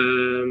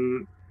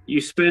 You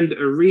spend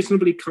a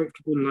reasonably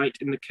comfortable night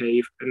in the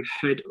cave and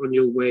head on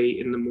your way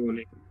in the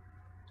morning.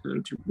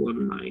 Turn to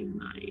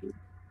 199.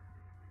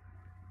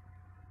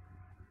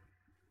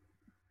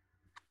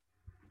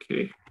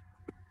 Okay.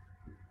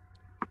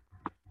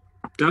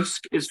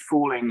 Dusk is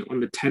falling on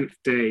the 10th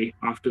day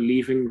after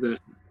leaving the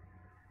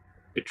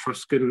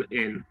Etruscan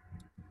Inn.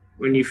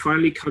 When you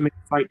finally come in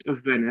sight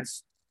of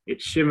Venice,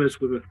 it shimmers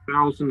with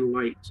 1,000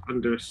 lights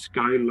under a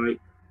skylight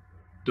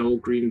dull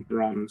green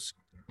bronze.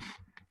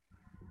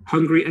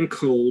 Hungry and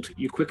cold,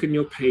 you quicken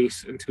your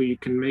pace until you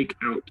can make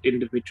out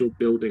individual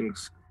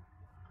buildings.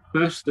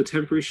 First, the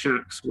temporary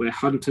shacks where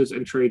hunters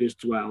and traders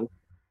dwell,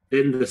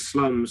 then the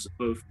slums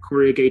of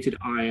corrugated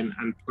iron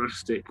and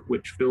plastic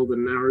which fill the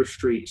narrow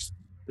streets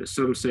that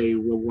some say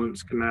were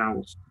once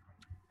canals.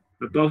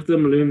 Above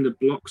them loom the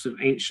blocks of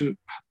ancient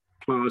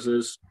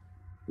plazas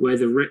where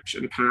the rich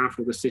and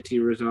powerful of the city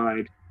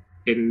reside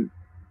in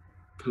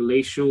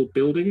palatial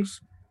buildings,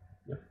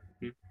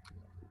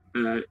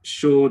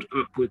 shored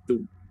up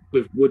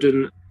with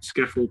wooden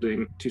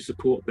scaffolding to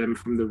support them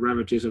from the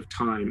ravages of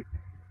time.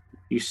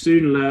 You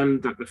soon learn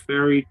that the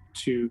ferry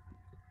to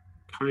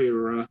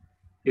Cairo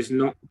is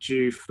not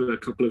due for a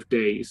couple of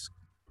days.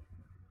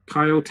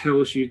 Kyle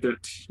tells you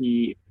that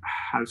he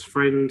has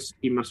friends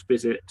he must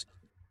visit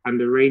and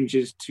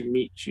arranges to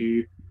meet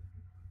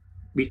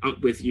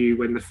up with you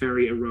when the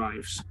ferry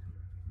arrives.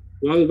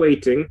 While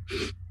waiting,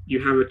 you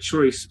have a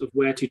choice of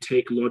where to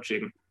take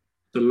lodging.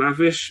 The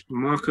lavish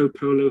Marco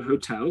Polo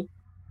Hotel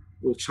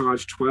will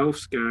charge 12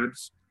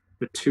 scads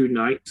for 2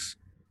 nights.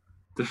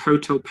 The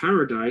Hotel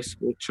Paradise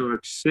will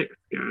charge 6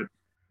 scads.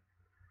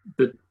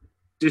 The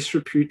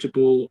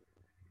disreputable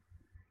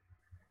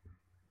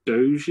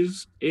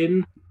Doge's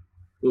Inn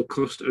will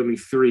cost only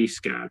 3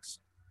 scads.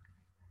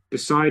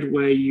 Decide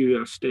where you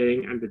are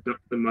staying and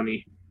deduct the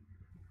money.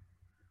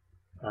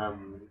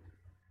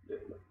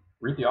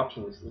 Read the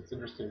options. It's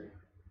interesting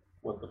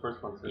what the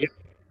first one says. Yep.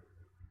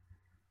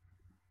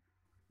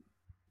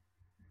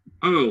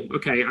 Oh,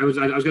 okay. I was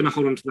going to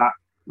hold on to that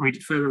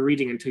further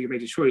reading until you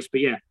made a choice.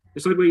 But yeah,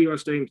 decide where you are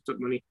staying,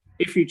 deduct money.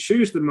 If you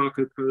choose the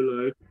Marco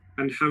Polo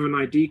and have an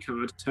ID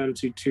card, turn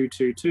to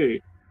 222.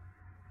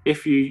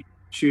 If you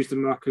choose the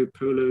Marco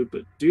Polo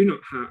but do not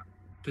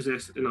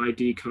possess an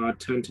ID card,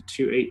 turn to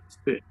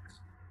 286.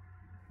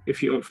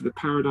 If you opt for the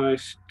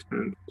Paradise,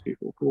 turn to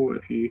 244.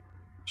 If you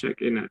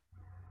check in at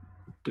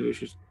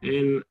Doge's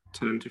Inn,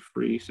 turn to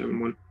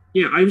 371.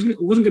 Yeah, I wasn't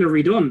going to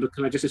read on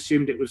because I just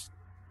assumed it was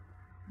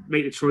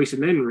make the choice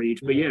and then read.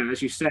 But yeah,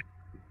 as you said,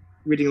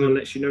 reading on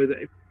lets you know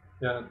that.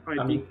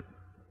 I mean,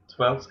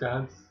 12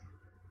 scans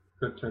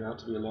could turn out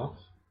to be a lot.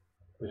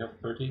 We have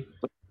 30,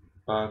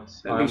 but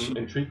I'm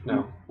intrigued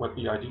now what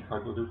the ID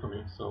card will do for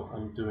me. So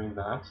I'm doing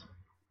that.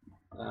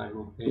 I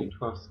will pay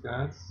 12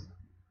 scans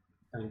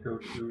and go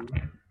to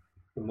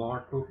the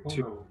Marco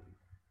Polo.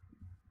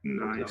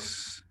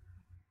 Nice.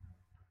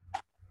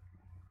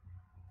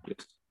 Yes.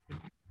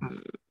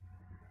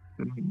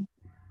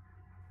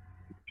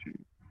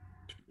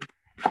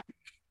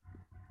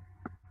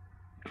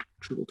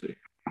 Triple T.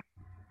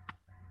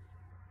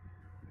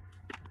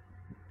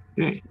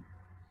 Okay.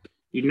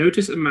 You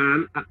notice a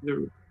man at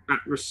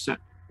reception.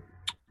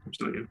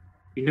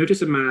 You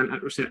notice a man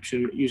at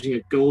reception using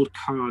a gold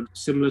card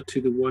similar to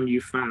the one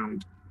you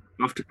found.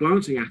 After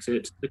glancing at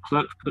it, the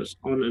clerk puts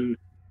on an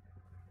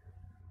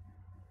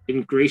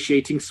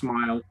ingratiating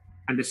smile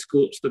and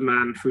escorts the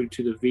man through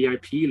to the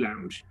VIP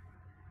lounge.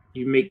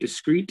 You make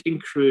discreet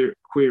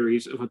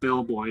inquiries of a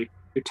bellboy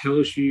who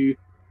tells you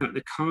that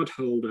the card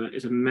holder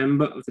is a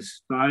member of the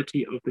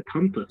Society of the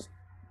Compass.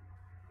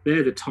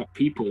 They're the top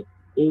people,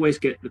 always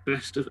get the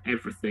best of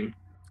everything.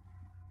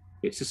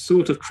 It's a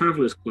sort of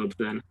traveller's club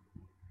then.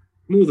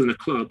 More than a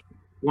club.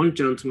 One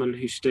gentleman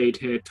who stayed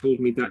here told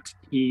me that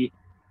he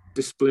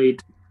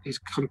displayed his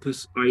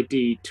Compass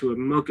ID to a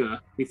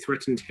mugger who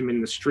threatened him in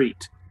the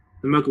street.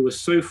 The mugger was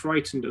so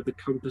frightened of the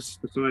Compass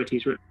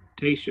Society's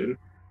reputation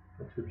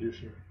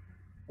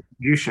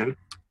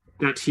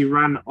that he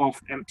ran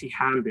off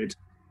empty-handed.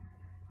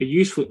 A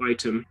useful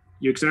item.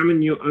 You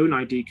examine your own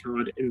ID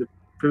card in the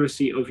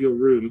privacy of your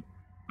room.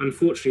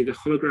 Unfortunately, the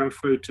hologram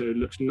photo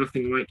looks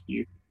nothing like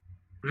you.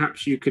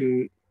 Perhaps you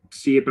can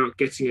see about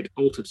getting it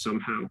altered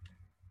somehow.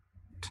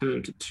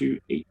 Turn to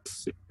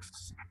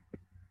 286.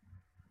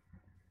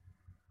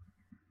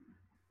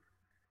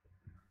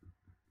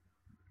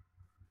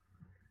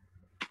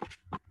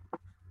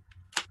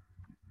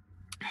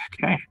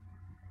 Okay.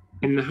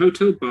 In the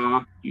hotel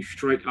bar, you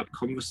strike up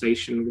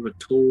conversation with a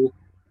tall,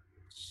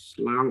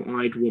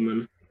 slow-eyed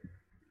woman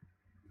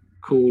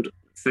called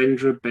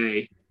Thendra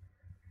Bay.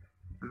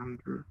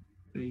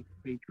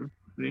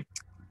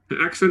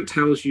 Her accent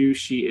tells you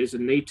she is a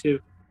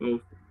native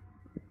of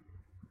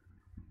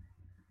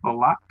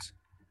Olat,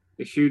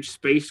 a huge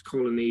space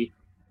colony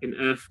in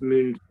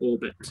Earth-Moon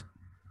orbit.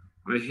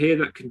 I hear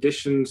that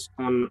conditions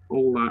on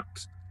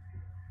Olat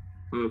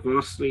are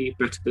vastly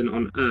better than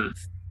on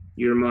Earth,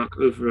 you remark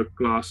over a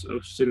glass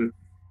of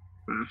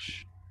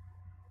Sinfash.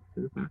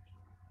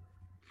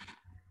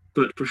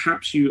 But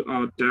perhaps you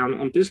are down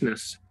on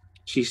business.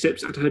 She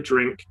sips at her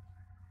drink.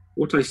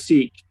 What I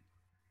seek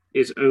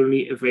is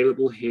only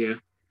available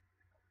here.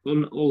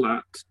 On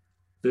Olat,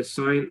 the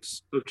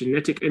science of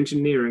genetic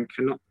engineering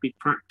cannot be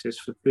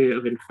practiced for fear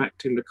of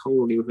infecting the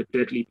colony with a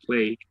deadly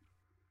plague.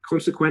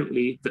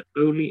 Consequently, the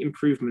only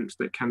improvements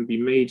that can be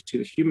made to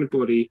the human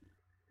body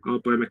are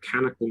by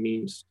mechanical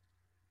means.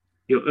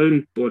 Your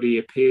own body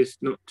appears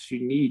not to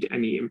need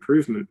any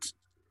improvement,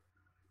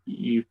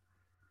 you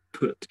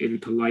put in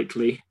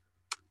politely.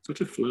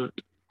 Such a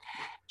flirt.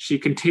 She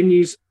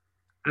continues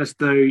as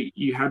though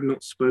you had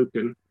not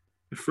spoken.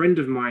 A friend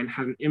of mine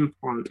had an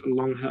implant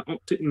along her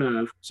optic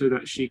nerve so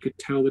that she could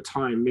tell the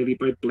time merely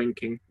by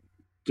blinking.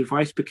 The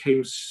device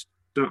became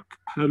stuck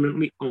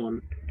permanently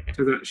on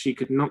so that she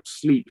could not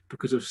sleep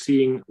because of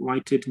seeing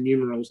lighted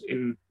numerals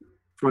in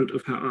front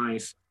of her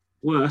eyes.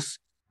 Worse,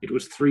 it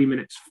was 3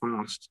 minutes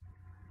fast.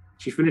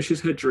 She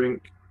finishes her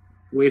drink,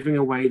 waving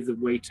away the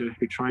waiter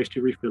who tries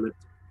to refill it.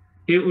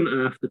 Here on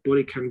Earth, the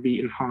body can be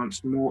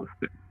enhanced more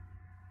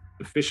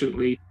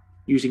efficiently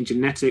using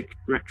genetic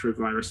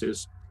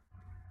retroviruses.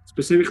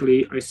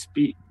 Specifically, I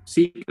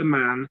seek a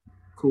man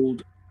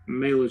called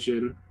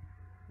Malogen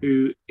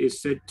who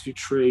is said to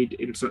trade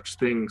in such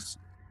things.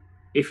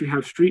 If you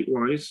have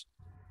Streetwise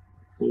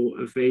or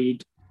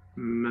evade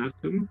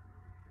Malcolm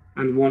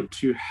and want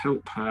to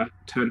help her,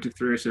 turn to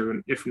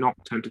 307. If not,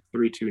 turn to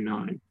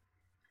 329.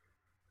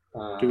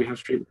 Do we have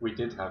Street? We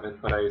did have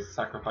it, but I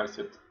sacrificed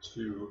it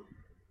to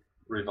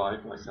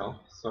revive myself.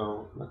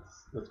 So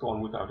let's go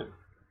on without it.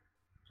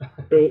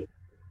 Cool.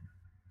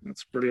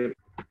 That's brilliant.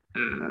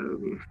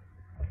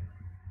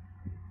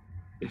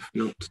 If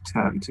not,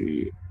 turn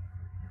to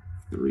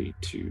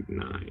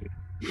 329.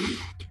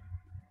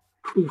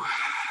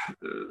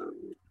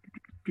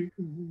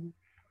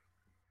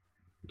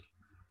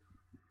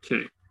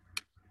 Okay.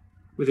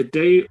 With a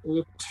day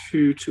or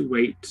two to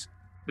wait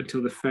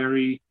until the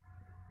ferry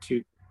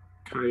to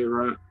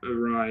Cairo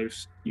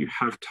arrives, you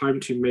have time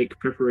to make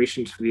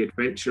preparations for the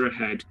adventure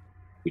ahead.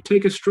 You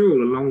take a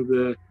stroll along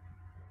the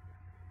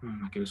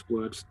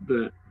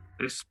the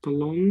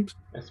Esplanade,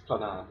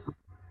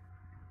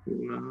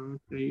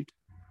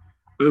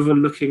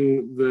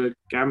 overlooking the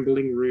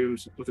gambling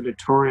rooms of the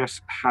notorious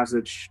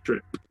Hazard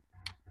Strip.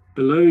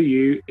 Below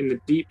you, in the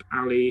deep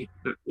alley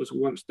that was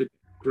once the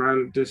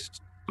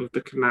grandest of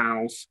the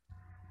canals,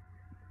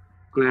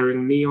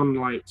 Glaring neon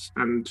lights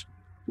and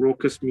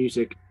raucous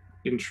music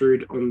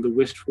intrude on the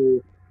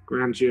wistful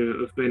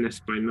grandeur of Venice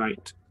by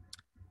night.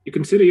 You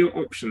consider your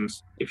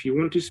options. If you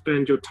want to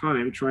spend your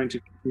time trying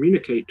to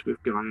communicate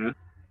with Gaia,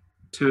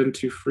 turn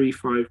to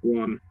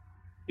 351.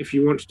 If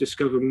you want to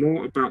discover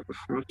more about the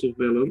heart of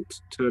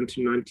Velant, turn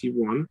to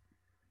 91.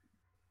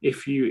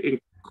 If you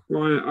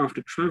inquire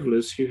after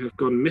travelers who have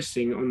gone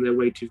missing on their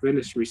way to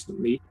Venice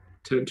recently,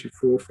 turn to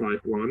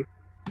 451.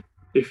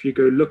 If you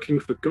go looking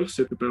for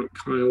gossip about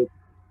Kyle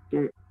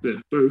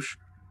Bosch,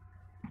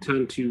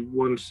 turn to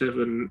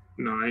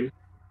 179.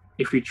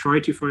 If you try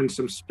to find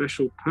some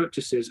special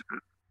purchases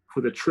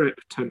for the trip,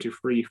 turn to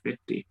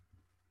 350.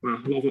 Wow,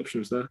 a lot of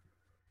options there.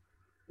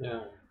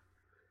 Yeah.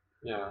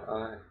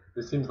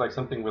 This seems like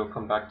something we'll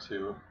come back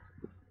to.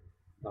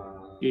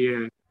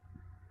 Yeah.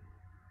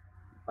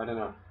 I don't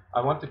know.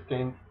 I want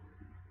to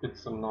get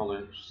some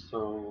knowledge,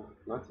 so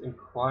let's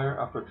inquire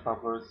after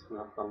travelers who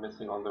have gone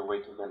missing on their way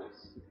to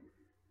Venice.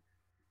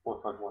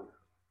 451.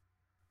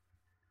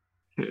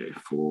 Okay,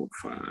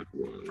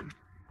 451.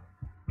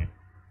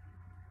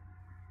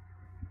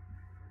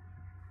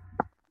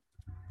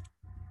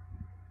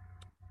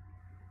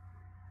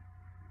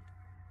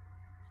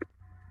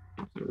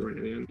 Right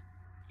at the end.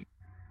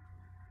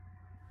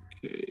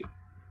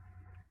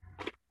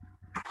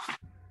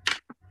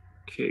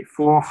 Okay,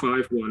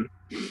 451.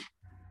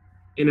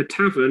 In a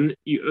tavern,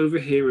 you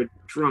overhear a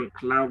drunk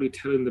loudly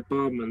telling the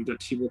barman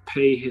that he will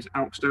pay his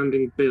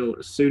outstanding bill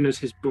as soon as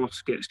his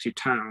boss gets to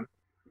town.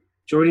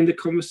 Joining the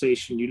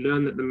conversation, you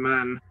learn that the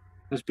man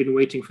has been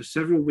waiting for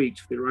several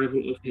weeks for the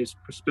arrival of his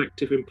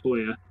prospective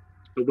employer,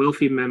 a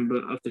wealthy member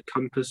of the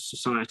Compass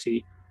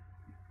Society.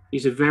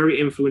 He's a very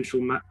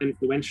influential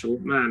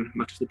man,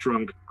 mutters the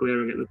drunk,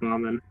 glaring at the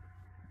barman.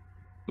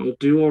 I'll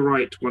do all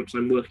right once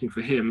I'm working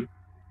for him.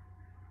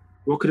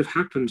 What could have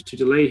happened to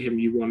delay him,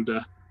 you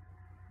wonder?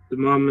 The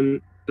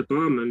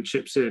barman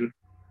chips in.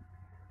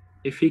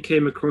 If he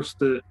came across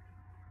the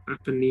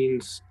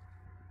Apennines,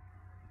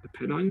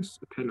 can't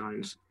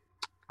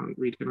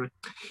read, can I?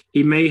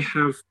 He may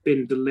have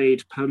been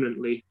delayed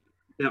permanently.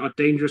 There are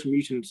dangerous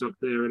mutants up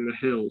there in the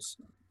hills.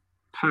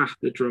 Pah,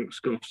 the drunk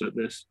scoffs at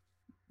this.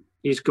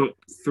 He's got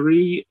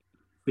 3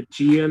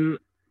 Fijian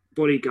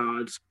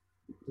bodyguards,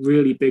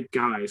 really big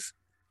guys.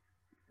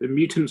 The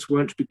mutants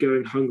won't be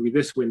going hungry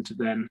this winter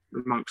then,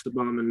 remarks the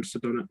barman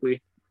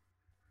sardonically.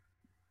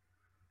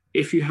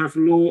 If you have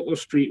law or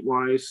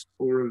streetwise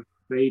or a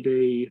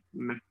Vede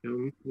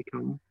Mecum,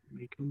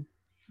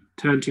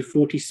 turn to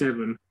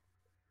 47.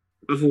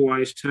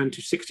 Otherwise, turn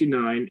to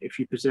 69 if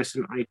you possess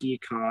an ID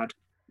card,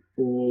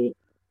 or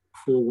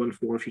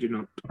 414 if you do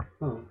not.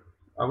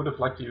 I would have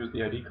liked to use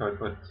the ID card,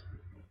 but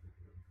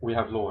we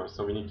have lore,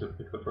 so we need to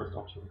pick the first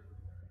option.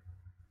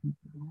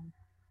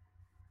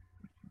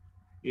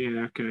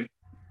 Yeah, okay.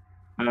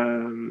 If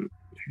you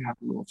have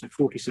lore, so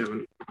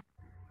 47.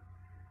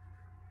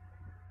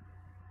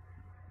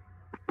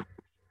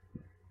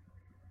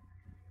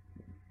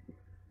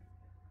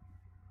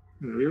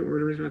 We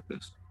already read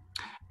this.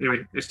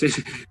 Anyway,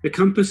 the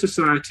Compass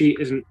Society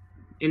is an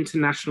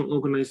international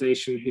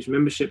organization whose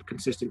membership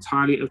consists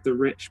entirely of the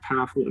rich,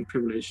 powerful, and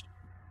privileged.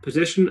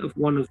 Possession of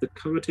one of the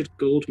coveted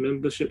gold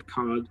membership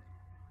cards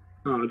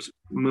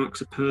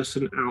marks a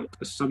person out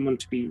as someone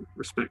to be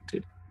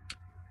respected.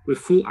 With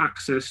full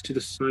access to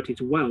the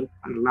society's wealth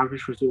and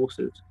lavish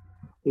resources,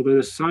 although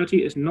the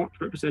society is not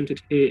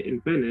represented here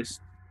in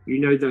Venice, you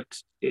know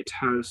that it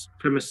has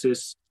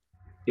premises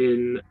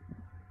in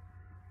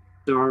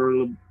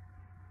Darlabad,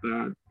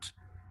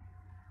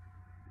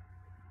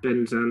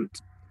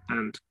 Benzant,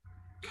 and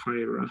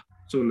Kyra.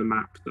 It's on the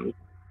map, they'll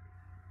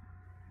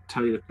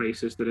tell you the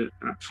places that it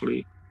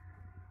actually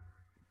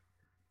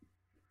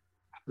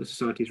the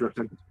society is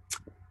represented.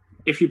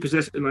 If you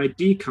possess an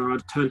ID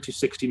card, turn to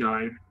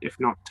 69. If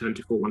not, turn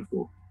to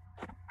 414.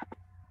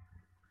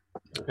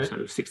 Okay.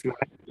 So 69.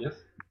 Yes.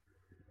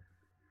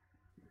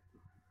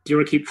 Do you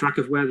want to keep track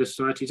of where the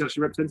society is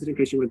actually represented in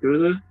case you want to go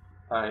there?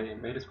 I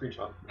made a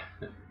screenshot.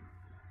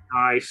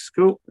 Nice,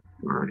 cool.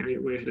 All right, I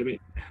get way ahead of me.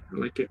 I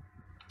like it.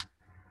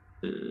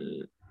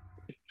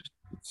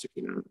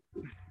 69.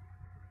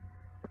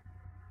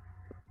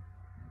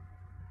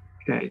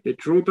 Okay, the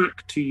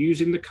drawback to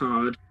using the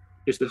card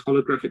is the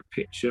holographic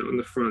picture on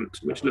the front,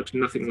 which looks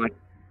nothing like.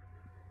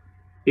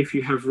 If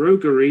you have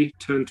roguery,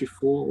 turn to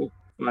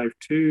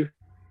 452.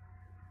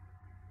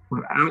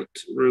 Without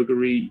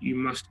roguery, you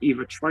must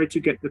either try to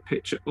get the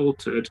picture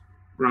altered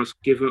or else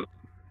give up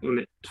on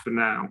it for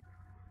now.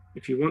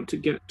 If you want to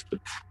get the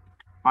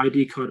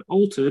ID card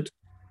altered,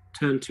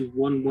 turn to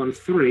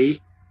 113.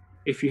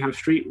 If you have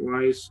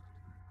streetwise,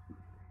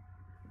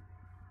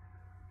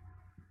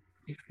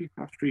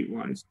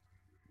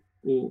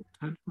 or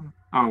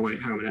oh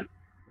wait, hang on a minute.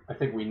 I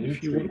think we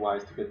need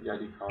streetwise to get the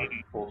ID card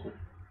altered.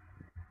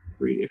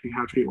 If you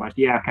have streetwise,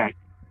 yeah, okay.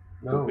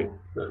 No,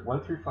 the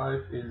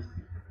 135 is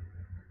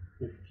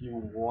if you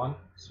want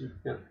to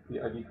get the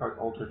ID card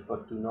altered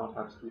but do not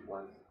have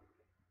streetwise.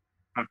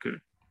 Okay.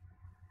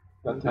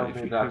 That tells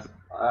me that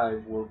I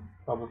will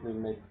probably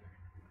make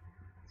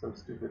some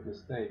stupid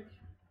mistake.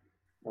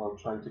 while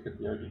trying to get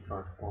the ID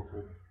card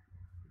altered.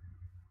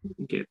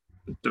 Get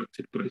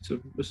abducted by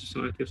a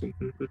society or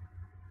something for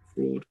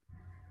fraud.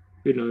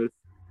 Who knows?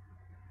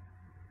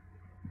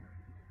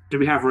 Do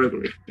we have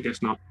robbery? I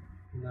guess not.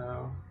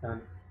 No,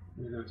 and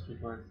neither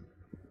streetwise.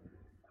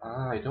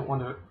 I don't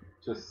want to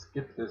just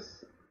skip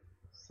this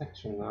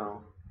section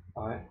now.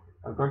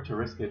 I'm going to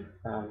risk it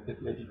and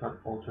get the ID card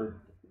altered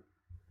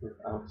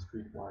without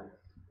streetwise.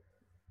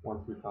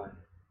 135.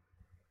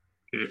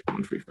 Okay,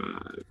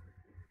 135.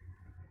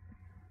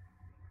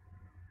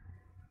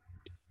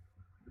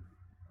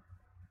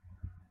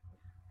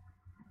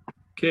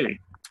 Okay.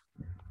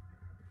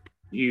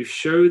 You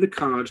show the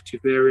card to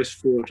various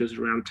forgers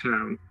around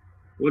town.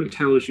 One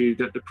tells you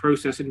that the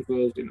process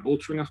involved in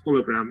altering a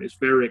hologram is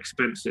very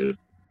expensive,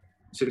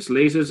 since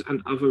lasers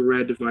and other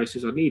rare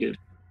devices are needed.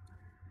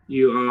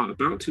 You are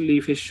about to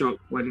leave his shop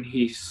when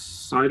he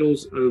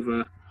sidles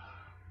over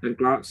and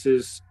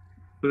glances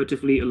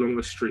furtively along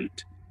the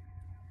street.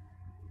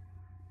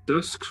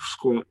 Dusk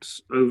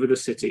squats over the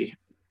city,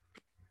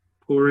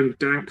 pouring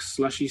dank,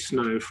 slushy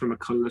snow from a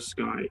colorless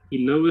sky.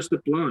 He lowers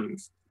the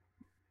blinds.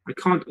 I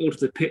can't alter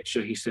the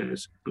picture, he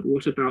says, but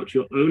what about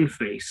your own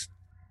face?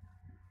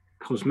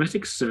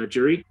 Cosmetic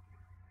surgery?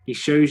 He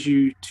shows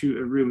you to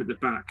a room at the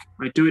back.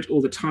 I do it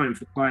all the time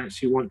for clients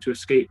who want to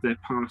escape their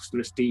past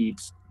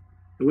misdeeds.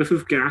 A whiff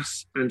of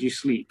gas and you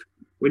sleep.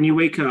 When you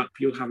wake up,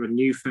 you'll have a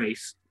new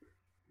face.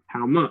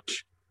 How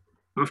much?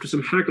 After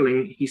some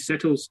haggling, he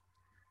settles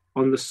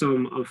on the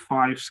sum of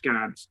 5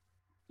 scads.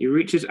 He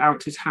reaches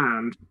out his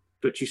hand,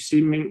 but you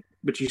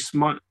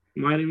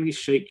smilingly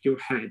shake your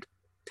head,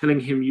 telling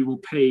him you will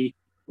pay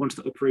once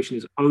the operation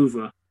is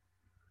over.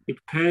 He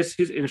prepares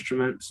his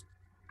instruments,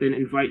 then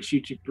invites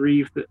you to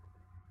breathe the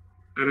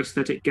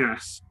anesthetic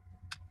gas.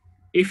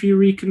 If you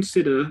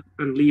reconsider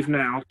and leave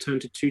now, turn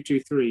to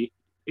 223.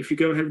 If you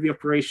go ahead with the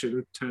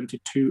operation, turn to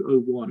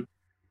 201.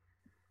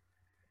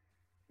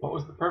 What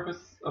was the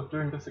purpose of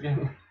doing this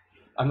again?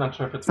 I'm not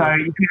sure if it's... So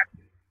you're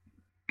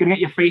going to get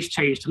your face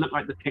changed to look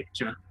like the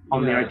picture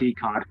on the ID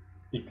card.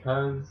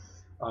 Because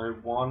I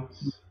want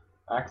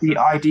access... The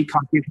ID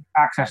card gives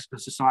access to the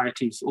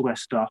societies, all their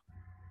stuff.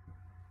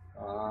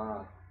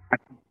 I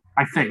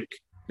think.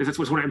 That's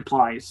what it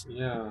implies.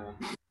 Yeah,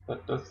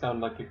 that does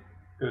sound like a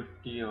good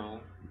deal.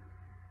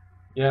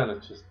 Yeah,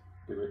 let's just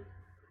do it.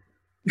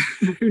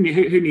 Who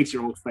needs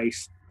your old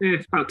face?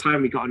 It's about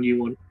time we got a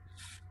new one.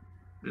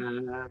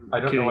 I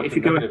don't know what the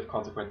negative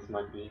consequence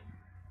might be.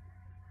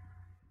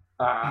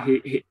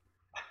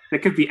 There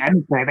could be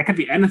anything. There could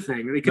be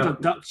anything. They could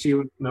abduct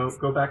you. No,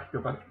 go back.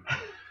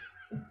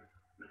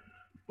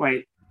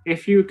 Wait,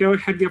 if you go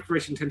ahead with the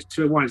operation 10 to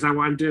 201, is that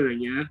what I'm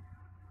doing, yeah?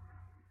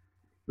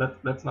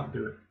 Let's not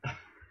do it.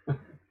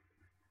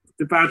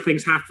 The bad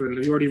things happen.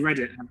 Have you already read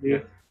it? Have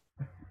you?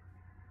 Yes.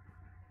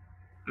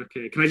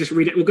 Okay, can I just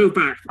read it? We'll go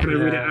back. Can I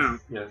read it out?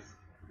 Yes.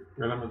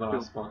 Remember the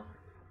last spot.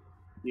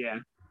 Yeah.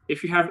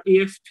 If you have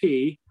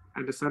ESP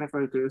and a sonic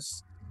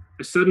focus,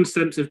 a sudden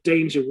sense of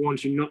danger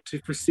warns you not to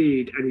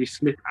proceed and you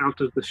slip out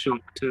of the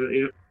shop.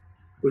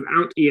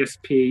 Without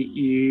ESP,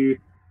 you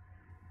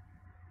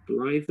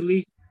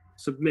blithely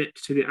submit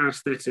to the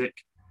anesthetic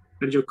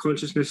and your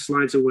consciousness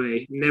slides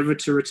away, never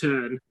to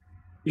return.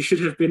 You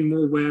should have been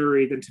more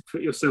wary than to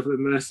put yourself at the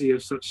mercy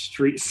of such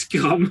street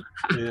scum.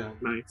 Yeah.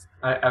 Nice.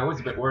 I was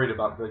a bit worried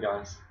about the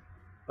guys.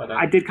 But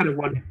I did kind of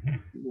wonder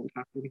what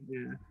happened,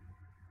 yeah.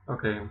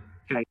 Okay.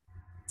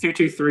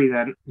 223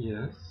 then.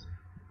 Yes.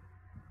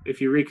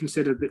 If you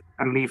reconsider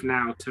and leave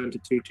now, turn to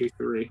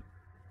 223.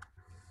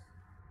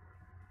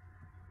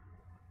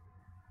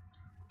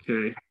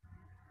 Okay.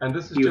 And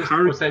this is just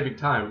for saving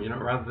time,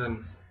 rather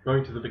than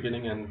going to the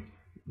beginning and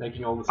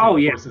making all the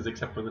same choices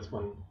except for this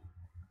one.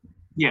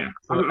 Yeah,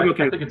 so I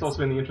think it's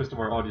also in the interest of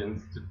our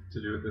audience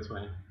to do it this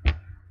way. Yeah,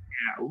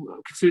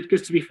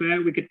 because to be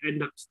fair, we could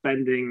end up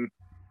spending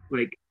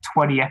like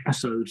 20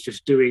 episodes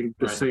just doing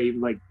the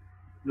same, like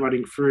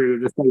running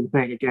through the same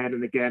thing again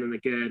and again and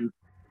again.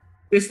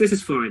 This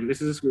is fine.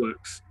 This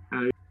works.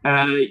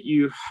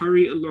 You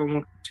hurry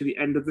along to the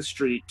end of the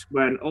street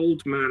where an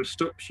old man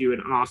stops you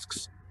and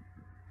asks,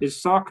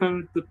 "Is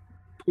Sarko the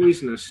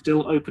poisoner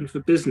still open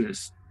for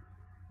business?"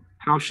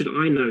 "How should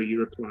I know?"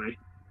 you reply.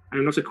 "I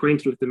am not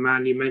acquainted with the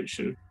man you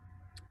mention."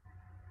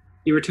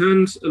 He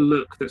returns a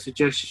look that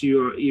suggests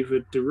you are either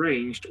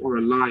deranged or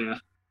a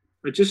liar.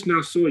 "I just now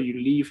saw you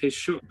leave his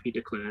shop," he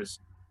declares.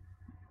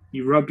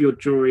 You rub your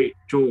jaw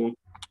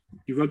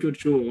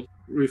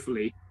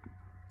ruefully.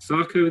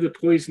 "Sarko the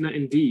poisoner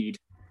indeed.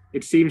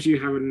 It seems you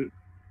haven't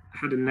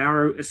had a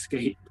narrow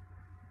escape.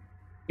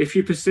 If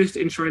you persist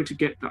in trying to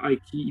get the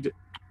ID...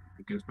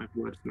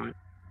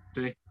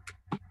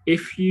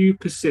 If you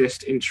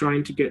persist in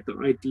trying to get the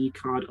ID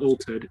card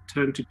altered,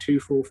 turn to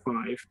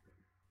 245.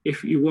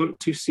 If you want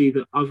to see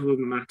two other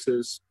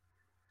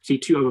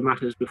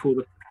matters before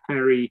the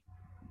ferry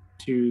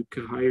to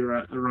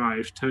Kahira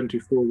arrives, turn to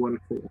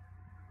 414.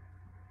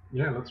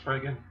 Yeah, let's try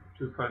again.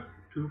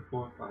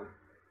 245.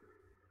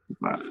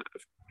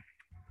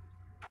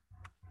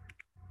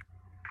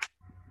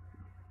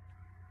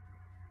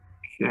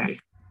 Okay.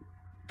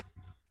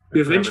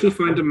 You eventually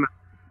find a man.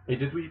 Hey,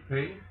 did we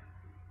pay?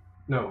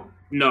 No.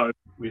 No.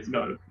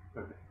 No.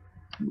 Okay.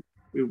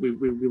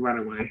 We ran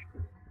away.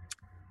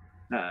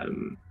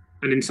 And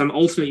in some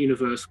alternate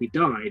universe, we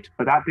died,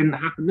 but that didn't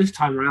happen this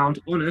time around.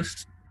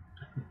 Honest.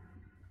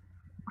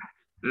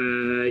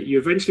 You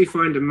eventually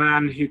find a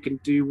man who can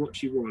do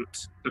what you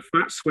want. A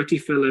fat, sweaty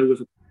fellow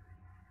with a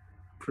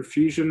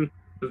profusion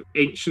of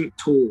ancient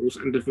tools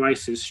and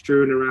devices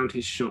strewn around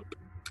his shop.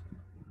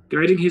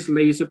 Guiding his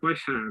laser by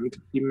hand,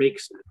 he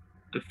makes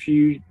a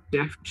few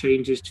deft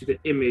changes to the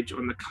image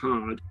on the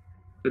card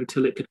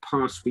until it could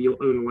pass for your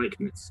own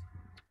likeness.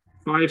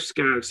 5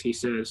 scads, he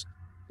says,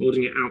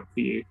 holding it out for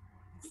you.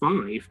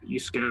 5, you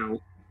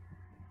scowl.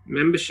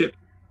 Membership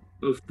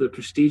of the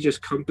prestigious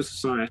Compass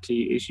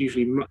Society is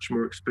usually much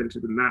more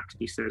expensive than that,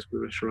 he says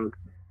with a shrug.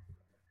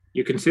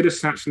 You consider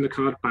snatching the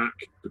card back,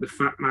 but the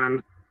fat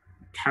man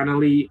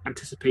cannily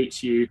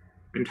anticipates you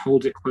and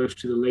holds it close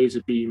to the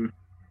laser beam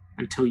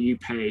until you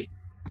pay.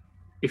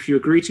 If you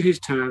agree to his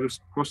terms,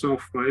 cross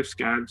off 5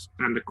 scads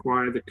and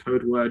acquire the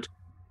code word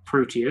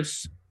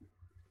Proteus.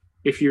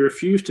 If you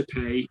refuse to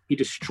pay, he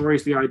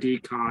destroys the ID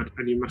card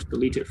and you must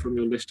delete it from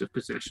your list of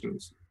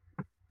possessions.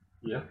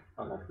 Yeah,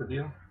 I like the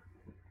deal.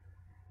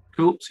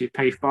 Cool, so you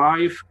pay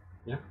 5.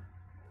 Yeah.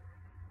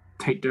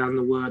 Take down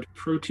the word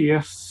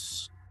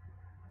Proteus.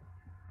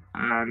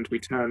 And we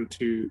turn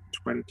to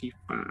 25.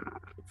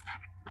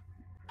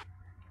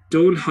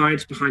 Dawn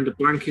hides behind a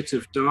blanket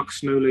of dark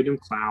snow-laden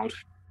cloud.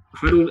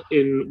 Huddled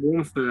in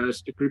warm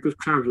furs, a group of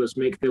travelers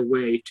make their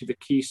way to the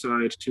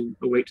quayside to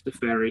await the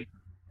ferry.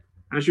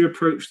 As you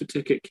approach the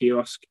ticket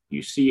kiosk,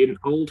 you see an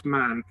old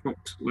man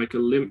propped like a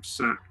limp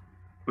sack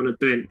on a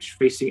bench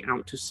facing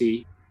out to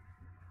sea.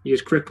 He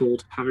is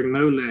crippled, having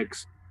no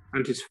legs,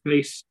 and his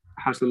face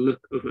has the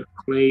look of a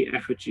clay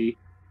effigy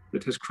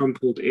that has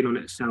crumpled in on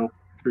itself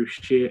through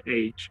sheer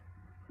age.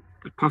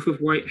 A puff of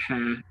white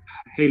hair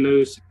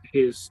halos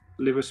his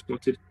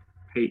liver-spotted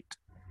pate.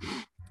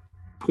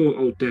 Poor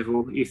old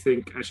devil, you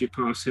think as you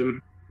pass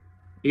him.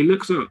 He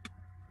looks up.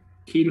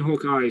 Keen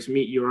hawk eyes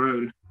meet your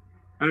own.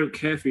 I don't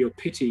care for your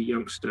pity,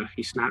 youngster,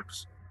 he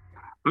snaps.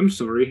 I'm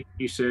sorry,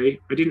 you say.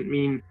 I didn't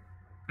mean...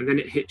 And then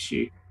it hits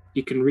you.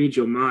 He can read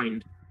your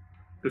mind.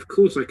 Of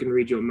course I can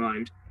read your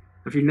mind.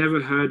 Have you never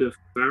heard of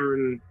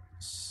Baron...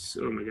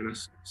 Oh my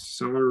goodness.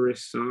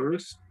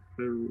 Sarisaurus?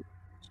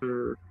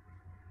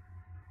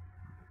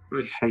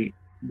 I hate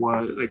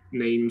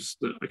names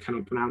that I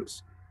cannot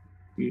pronounce.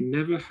 You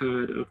never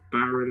heard of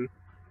Baron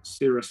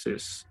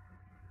Sirasis.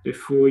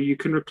 Before you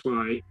can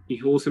reply, he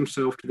hauls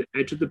himself to the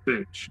edge of the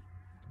bench.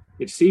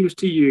 It seems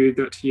to you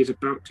that he is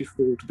about to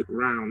fall to the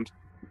ground,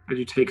 and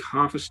you take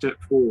half a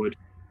step forward,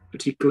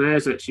 but he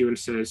glares at you and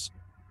says,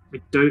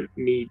 I don't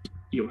need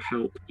your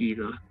help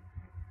either.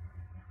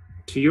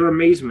 To your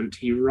amazement,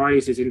 he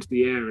rises into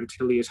the air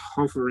until he is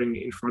hovering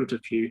in front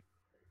of you,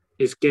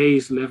 his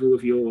gaze level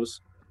with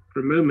yours. For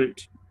a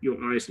moment,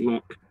 your eyes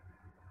lock.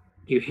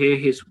 You hear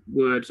his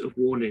words of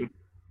warning,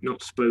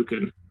 not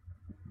spoken,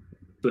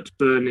 but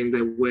burning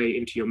their way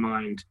into your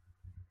mind.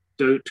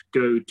 Don't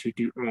go to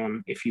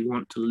Duron if you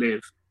want to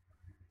live.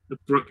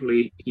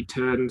 Abruptly, he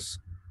turns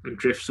and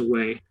drifts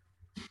away.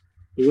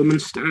 The woman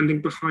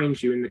standing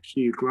behind you in the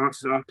queue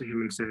glances after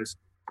him and says,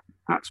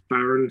 That's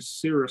Baron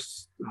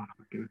Sirius.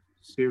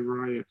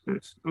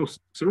 Psoriasis. Oh,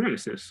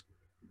 psoriasis.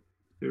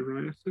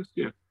 Psoriasis?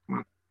 Yeah,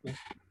 come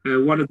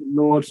on. One of the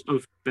lords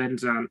of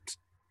Benzant.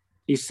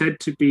 He's said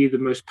to be the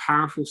most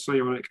powerful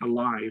psionic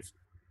alive.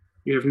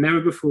 You have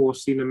never before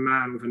seen a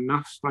man with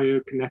enough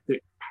psiokinetic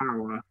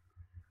power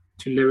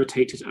to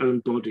levitate his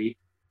own body.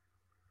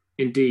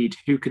 Indeed,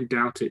 who can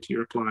doubt it, you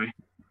reply.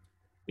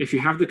 If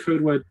you have the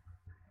code word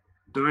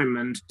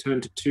diamond,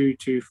 turn to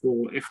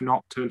 224. If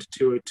not, turn to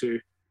 202.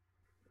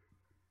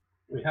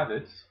 We have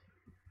it.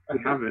 I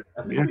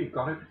think we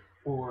got it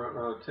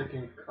for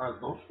taking Kyle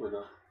Bosch with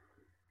us.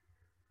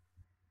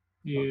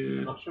 Yeah.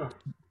 I'm not sure.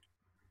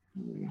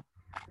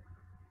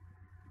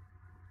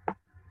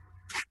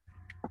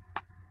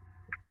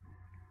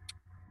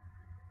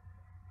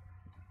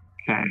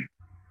 Okay.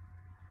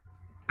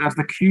 As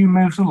the queue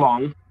moves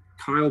along,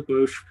 Kyle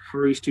Bosch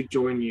hurries to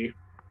join you.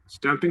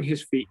 Stamping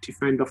his feet to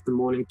fend off the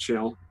morning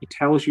chill, he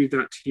tells you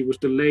that he was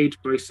delayed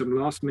by some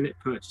last-minute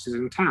purchases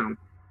in town.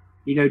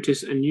 You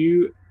notice a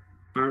new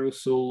barrel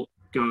saw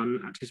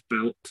gun at his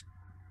belt.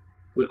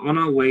 We're on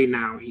our way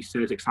now, he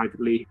says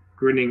excitedly,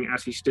 grinning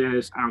as he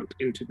stares out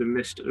into the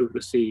mist over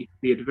the sea.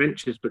 The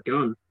adventure's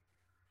begun.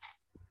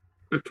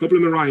 A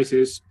problem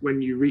arises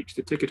when you reach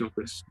the ticket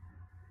office.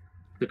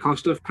 The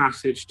cost of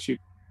passage to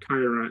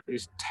Kyra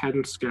is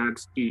 10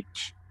 scads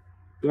each.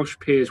 Bosch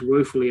peers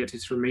woefully at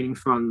his remaining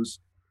funds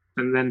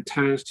and then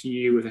turns to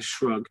you with a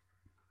shrug.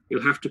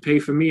 You'll have to pay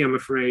for me, I'm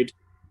afraid.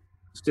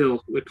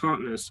 Still, we're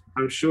partners.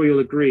 I'm sure you'll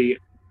agree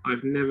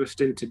I've never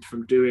stinted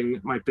from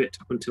doing my bit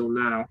up until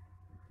now.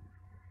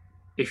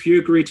 If you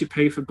agree to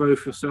pay for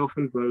both yourself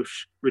and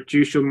Bosch,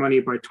 reduce your money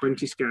by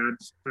 20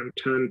 scads and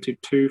turn to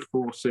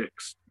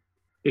 246.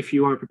 If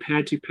you are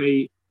prepared to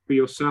pay for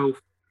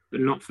yourself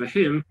but not for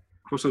him,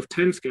 cross off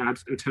 10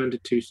 scads and turn to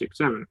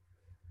 267.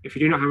 If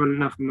you do not have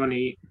enough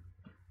money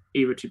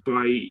even to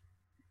buy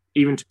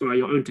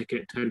your own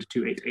ticket, turn to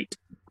 288.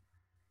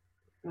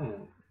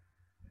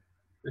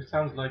 It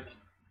sounds like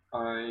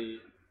I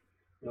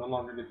no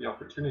longer get the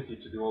opportunity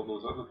to do all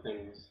those other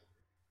things,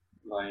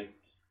 like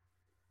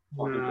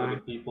talking to other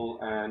people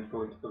and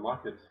going to the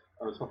market.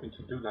 I was hoping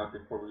to do that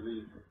before we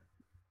leave.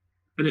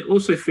 And it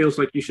also feels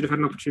like you should have had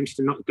an opportunity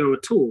to not go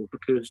at all,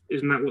 because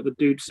isn't that what the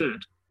dude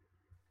said?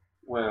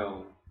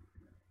 Well,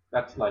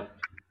 that's like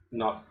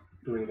not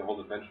doing the whole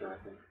adventure, I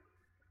think.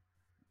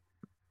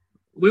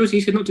 Where was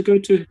he said not to go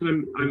to?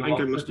 I'm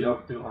the lost city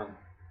of Duan.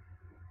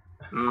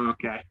 Oh,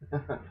 okay.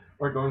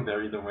 We're going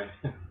there either way.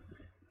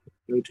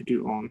 Go to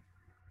Duan.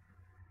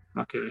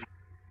 Okay.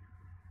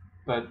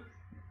 But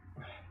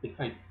if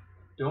I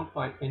don't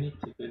buy any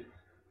ticket,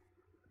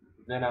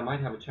 then I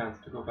might have a chance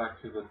to go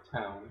back to the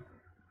town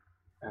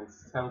and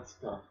sell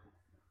stuff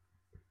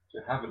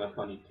to have enough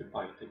money to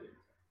buy a ticket.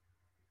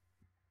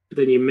 But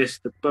then you miss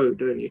the boat,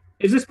 don't you?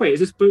 Is this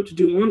boat to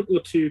Duan or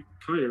to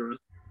Kyra?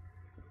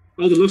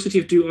 Oh, the lost city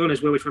of Duan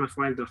is where we're trying to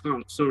find the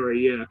heart.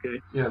 Sorry, yeah, okay.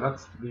 Yeah,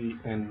 that's the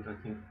end, I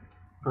think.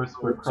 First,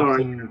 we're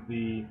crossing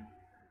the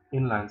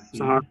inland sea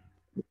to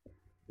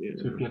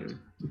get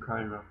to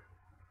Kyra.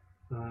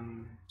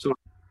 Sorry.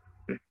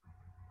 Okay.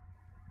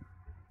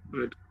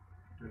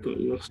 I got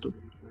lost.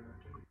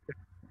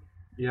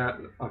 Yeah,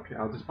 okay,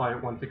 I'll just buy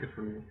one ticket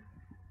from you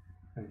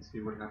and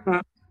see what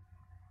happens.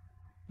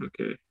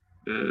 Okay.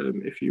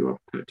 If you are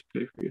prepared to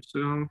pay for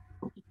yourself,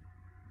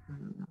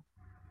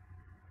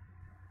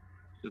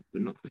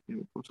 we're not picking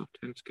up off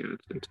 10 scared,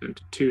 then turn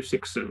to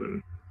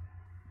 267.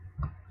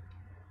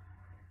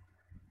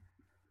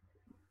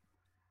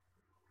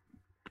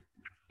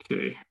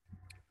 Okay.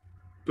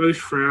 Both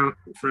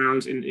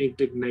frowns in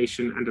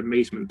indignation and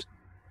amazement.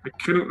 I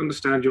cannot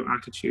understand your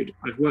attitude.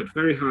 I've worked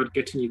very hard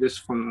getting you this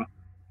far,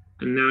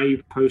 and now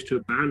you propose to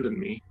abandon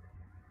me.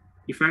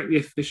 You thank the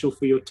official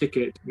for your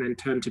ticket and then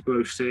turn to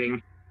Bosch,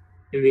 saying,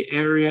 in the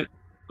area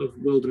of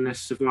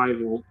wilderness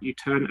survival, you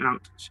turn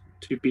out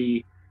to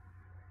be...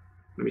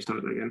 Let me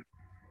start that again.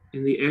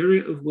 In the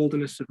area of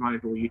wilderness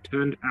survival, you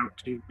turned out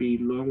to be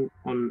long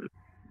on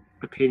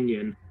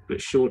opinion,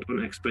 but short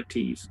on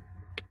expertise.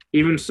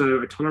 Even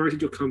so, I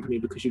tolerated your company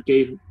because you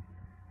gave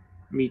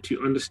me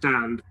to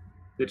understand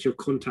that your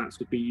contacts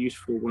would be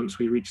useful once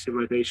we reach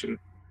civilization.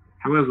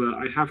 However,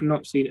 I have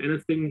not seen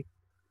anything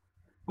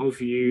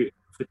of you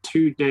for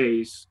 2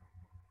 days.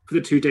 For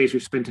the 2 days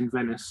we've spent in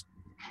Venice.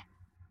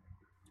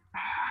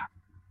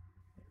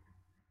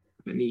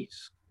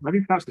 Venice. I've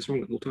been pronounced this wrong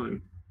the whole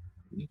time.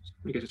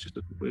 I guess it's just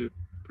a way of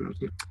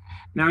pronouncing it.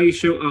 Now you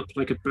show up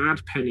like a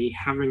bad penny,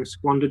 having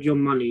squandered your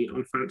money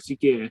on fancy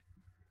gear,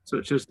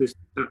 such as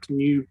that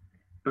new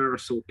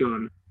Barisal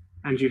gun,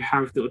 and you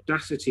have the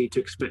audacity to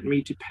expect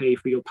me to pay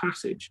for your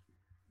passage.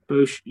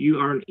 Bosch, you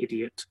are an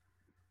idiot.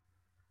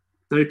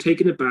 Though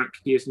taken aback,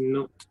 he is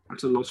not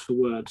at a loss for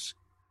words.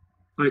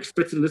 I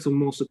expected a little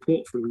more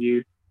support from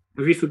you.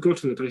 Have you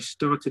forgotten that I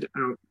started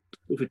out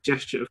with a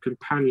gesture of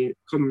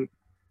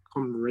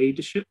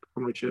comradeship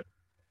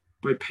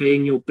by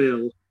paying your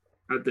bill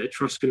at the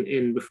Etruscan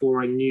Inn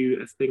before I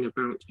knew a thing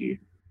about you?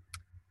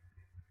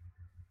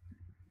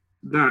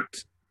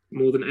 That,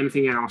 more than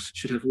anything else,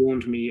 should have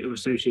warned me of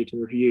associating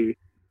with you.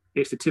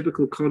 It's the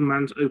typical con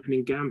man's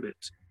opening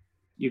gambit.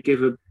 You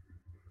give a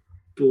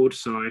bored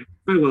sigh.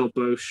 Farewell,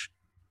 Bosch.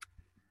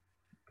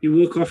 You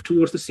walk off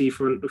towards the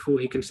seafront before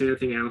he can say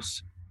anything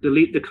else.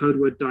 Delete the code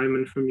word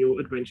diamond from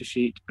your adventure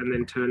sheet and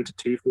then turn to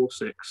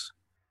 246.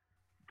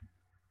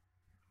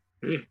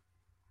 Okay.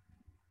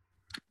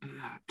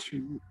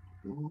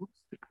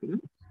 246.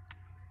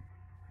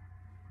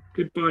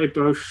 Goodbye,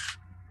 Bosch.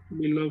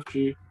 We loved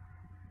you.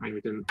 Maybe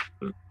we didn't,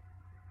 but...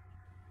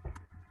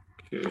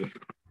 Okay.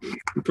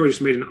 We probably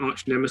just made an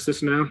arch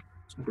nemesis now.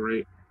 It's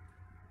great.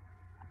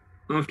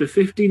 After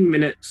 15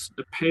 minutes,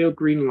 a pale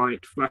green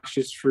light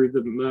flashes through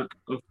the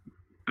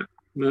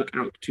murk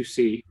out to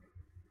sea.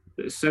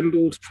 The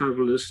assembled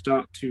travelers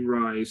start to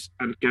rise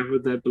and gather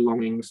their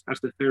belongings as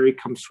the ferry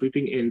comes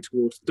sweeping in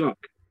towards the dock.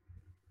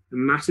 A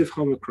massive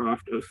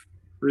hovercraft of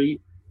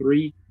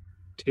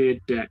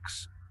three-tiered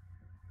decks,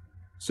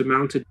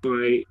 surmounted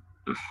by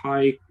a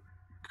high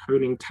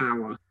coning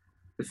tower.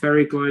 The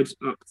ferry glides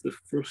up the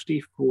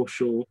frosty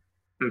foreshore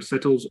and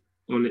settles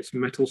on its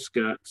metal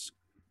skirts.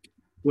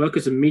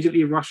 Workers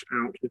immediately rush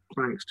out with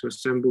planks to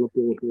assemble a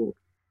boardwalk,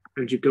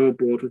 and you go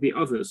aboard with the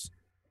others.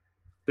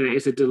 There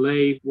is a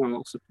delay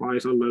while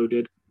supplies are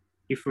loaded.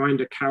 You find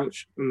a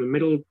couch on the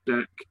middle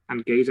deck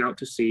and gaze out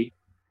to sea.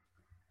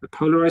 The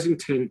polarizing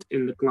tint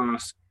in the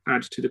glass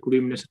adds to the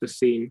gloominess of the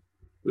scene,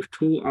 with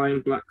tall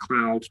iron black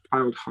clouds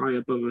piled high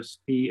above a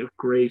sea of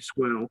grey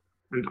swell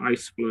and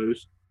ice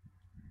floes.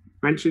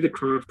 Eventually the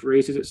craft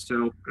raises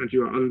itself and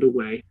you are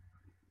underway.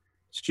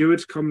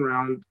 Stewards come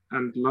round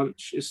and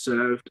lunch is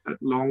served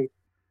at long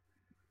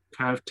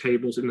curved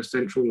tables in the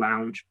central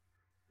lounge.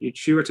 You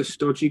chew at a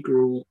stodgy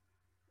gruel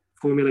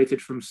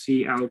formulated from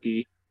sea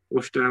algae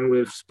washed down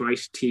with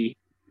spiced tea.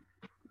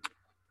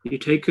 You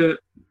take a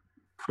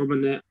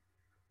promenade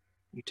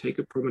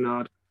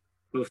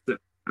of the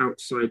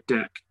outside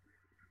deck,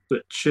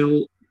 but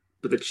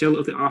the chill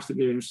of the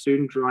afternoon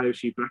soon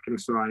drives you back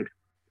inside.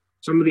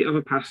 Some of the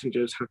other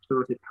passengers have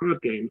started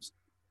card games.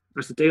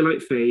 As the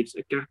daylight fades,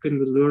 a gap in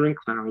the luring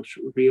clouds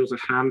reveals a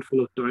handful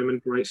of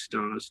diamond-bright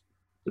stars.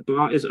 The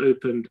bar is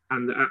opened,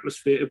 and the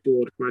atmosphere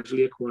aboard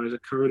gradually acquires a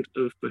current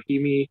of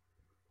bohemian.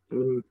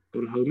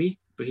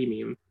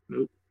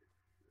 Nope.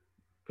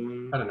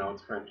 I don't know,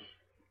 it's French.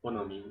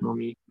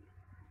 Bonhomie.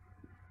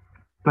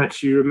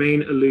 But you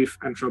remain aloof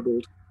and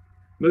troubled.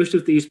 Most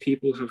of these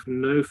people have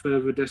no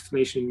further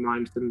destination in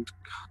mind than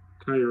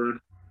Kyra.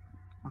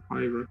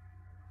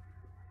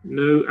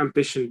 No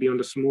ambition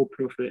beyond a small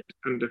profit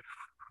and a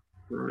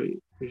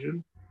bright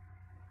vision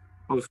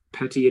of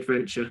petty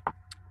adventure.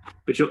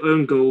 But your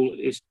own goal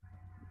is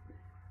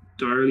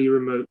direly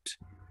remote.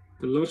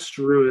 The lost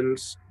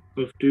ruins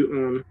of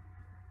Du'on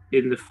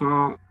in the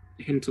far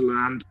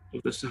hinterland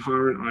of the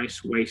Saharan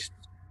ice wastes.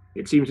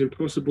 It seems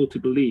impossible to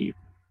believe,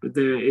 but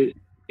there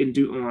in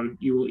Du'on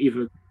you will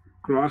either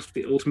grasp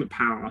the ultimate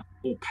power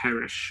or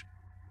perish.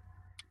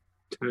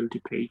 Turn to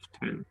page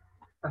 10.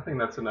 I think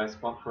that's a nice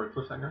spot for a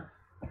cliffhanger.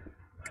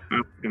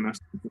 Oh, goodness.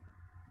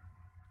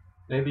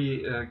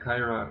 Maybe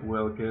Kyra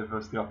will give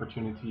us the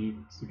opportunity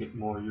to get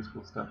more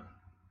useful stuff.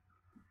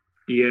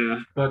 Yeah.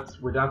 But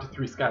we're down to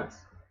 3 scouts,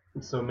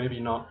 so maybe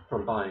not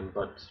from buying,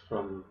 but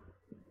from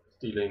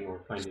stealing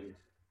or finding.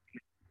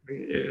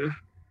 Yeah.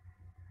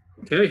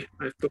 Okay,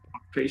 I've got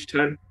page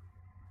 10.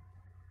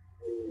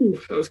 Ooh,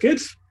 that was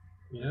good.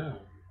 Yeah.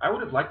 I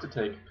would have liked to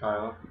take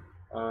Kyle.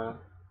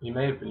 He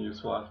may have been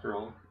useful after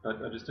all,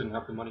 but I just didn't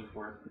have the money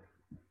for it.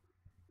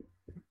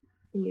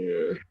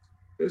 Yeah,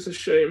 it's a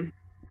shame.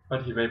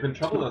 But he may have been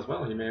troubled as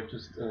well. He may have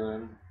just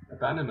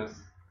abandoned us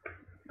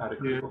at a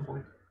critical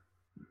point.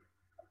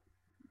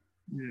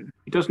 Yeah.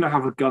 He does not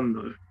have a gun,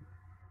 though.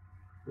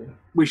 Yeah.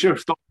 We should have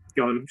stopped his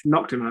gun,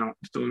 knocked him out,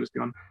 stolen his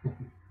gun.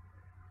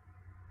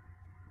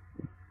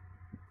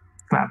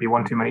 That'd be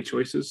one too many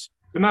choices.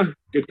 But no,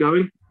 good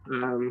going.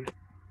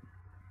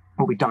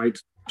 Well, we died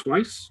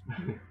twice.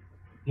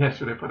 Yeah,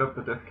 should I put up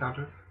the death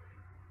counter?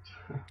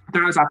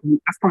 That's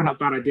probably not a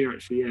bad idea,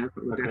 actually. Yeah,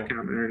 put the death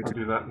counter in. I'll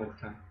do that next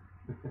time.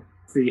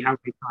 See how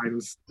many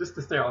times. Just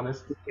to stay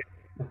honest.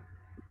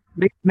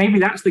 Maybe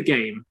that's the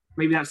game.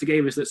 Maybe that's the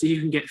game, is that so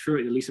you can get through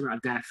it the least amount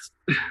of deaths.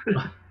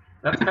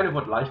 That's kind of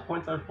what life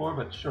points are for,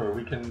 but sure,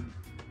 we can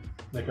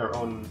make our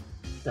own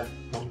death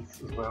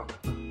points as well.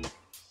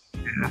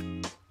 Yeah.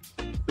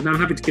 But now I'm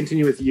happy to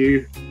continue with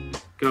you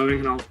going,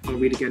 and I'll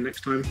read again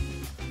next time.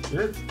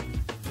 Good.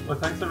 Well,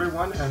 thanks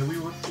everyone, and we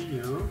will see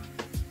you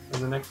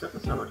in the next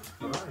episode.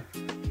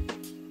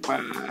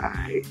 Bye-bye.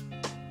 Bye.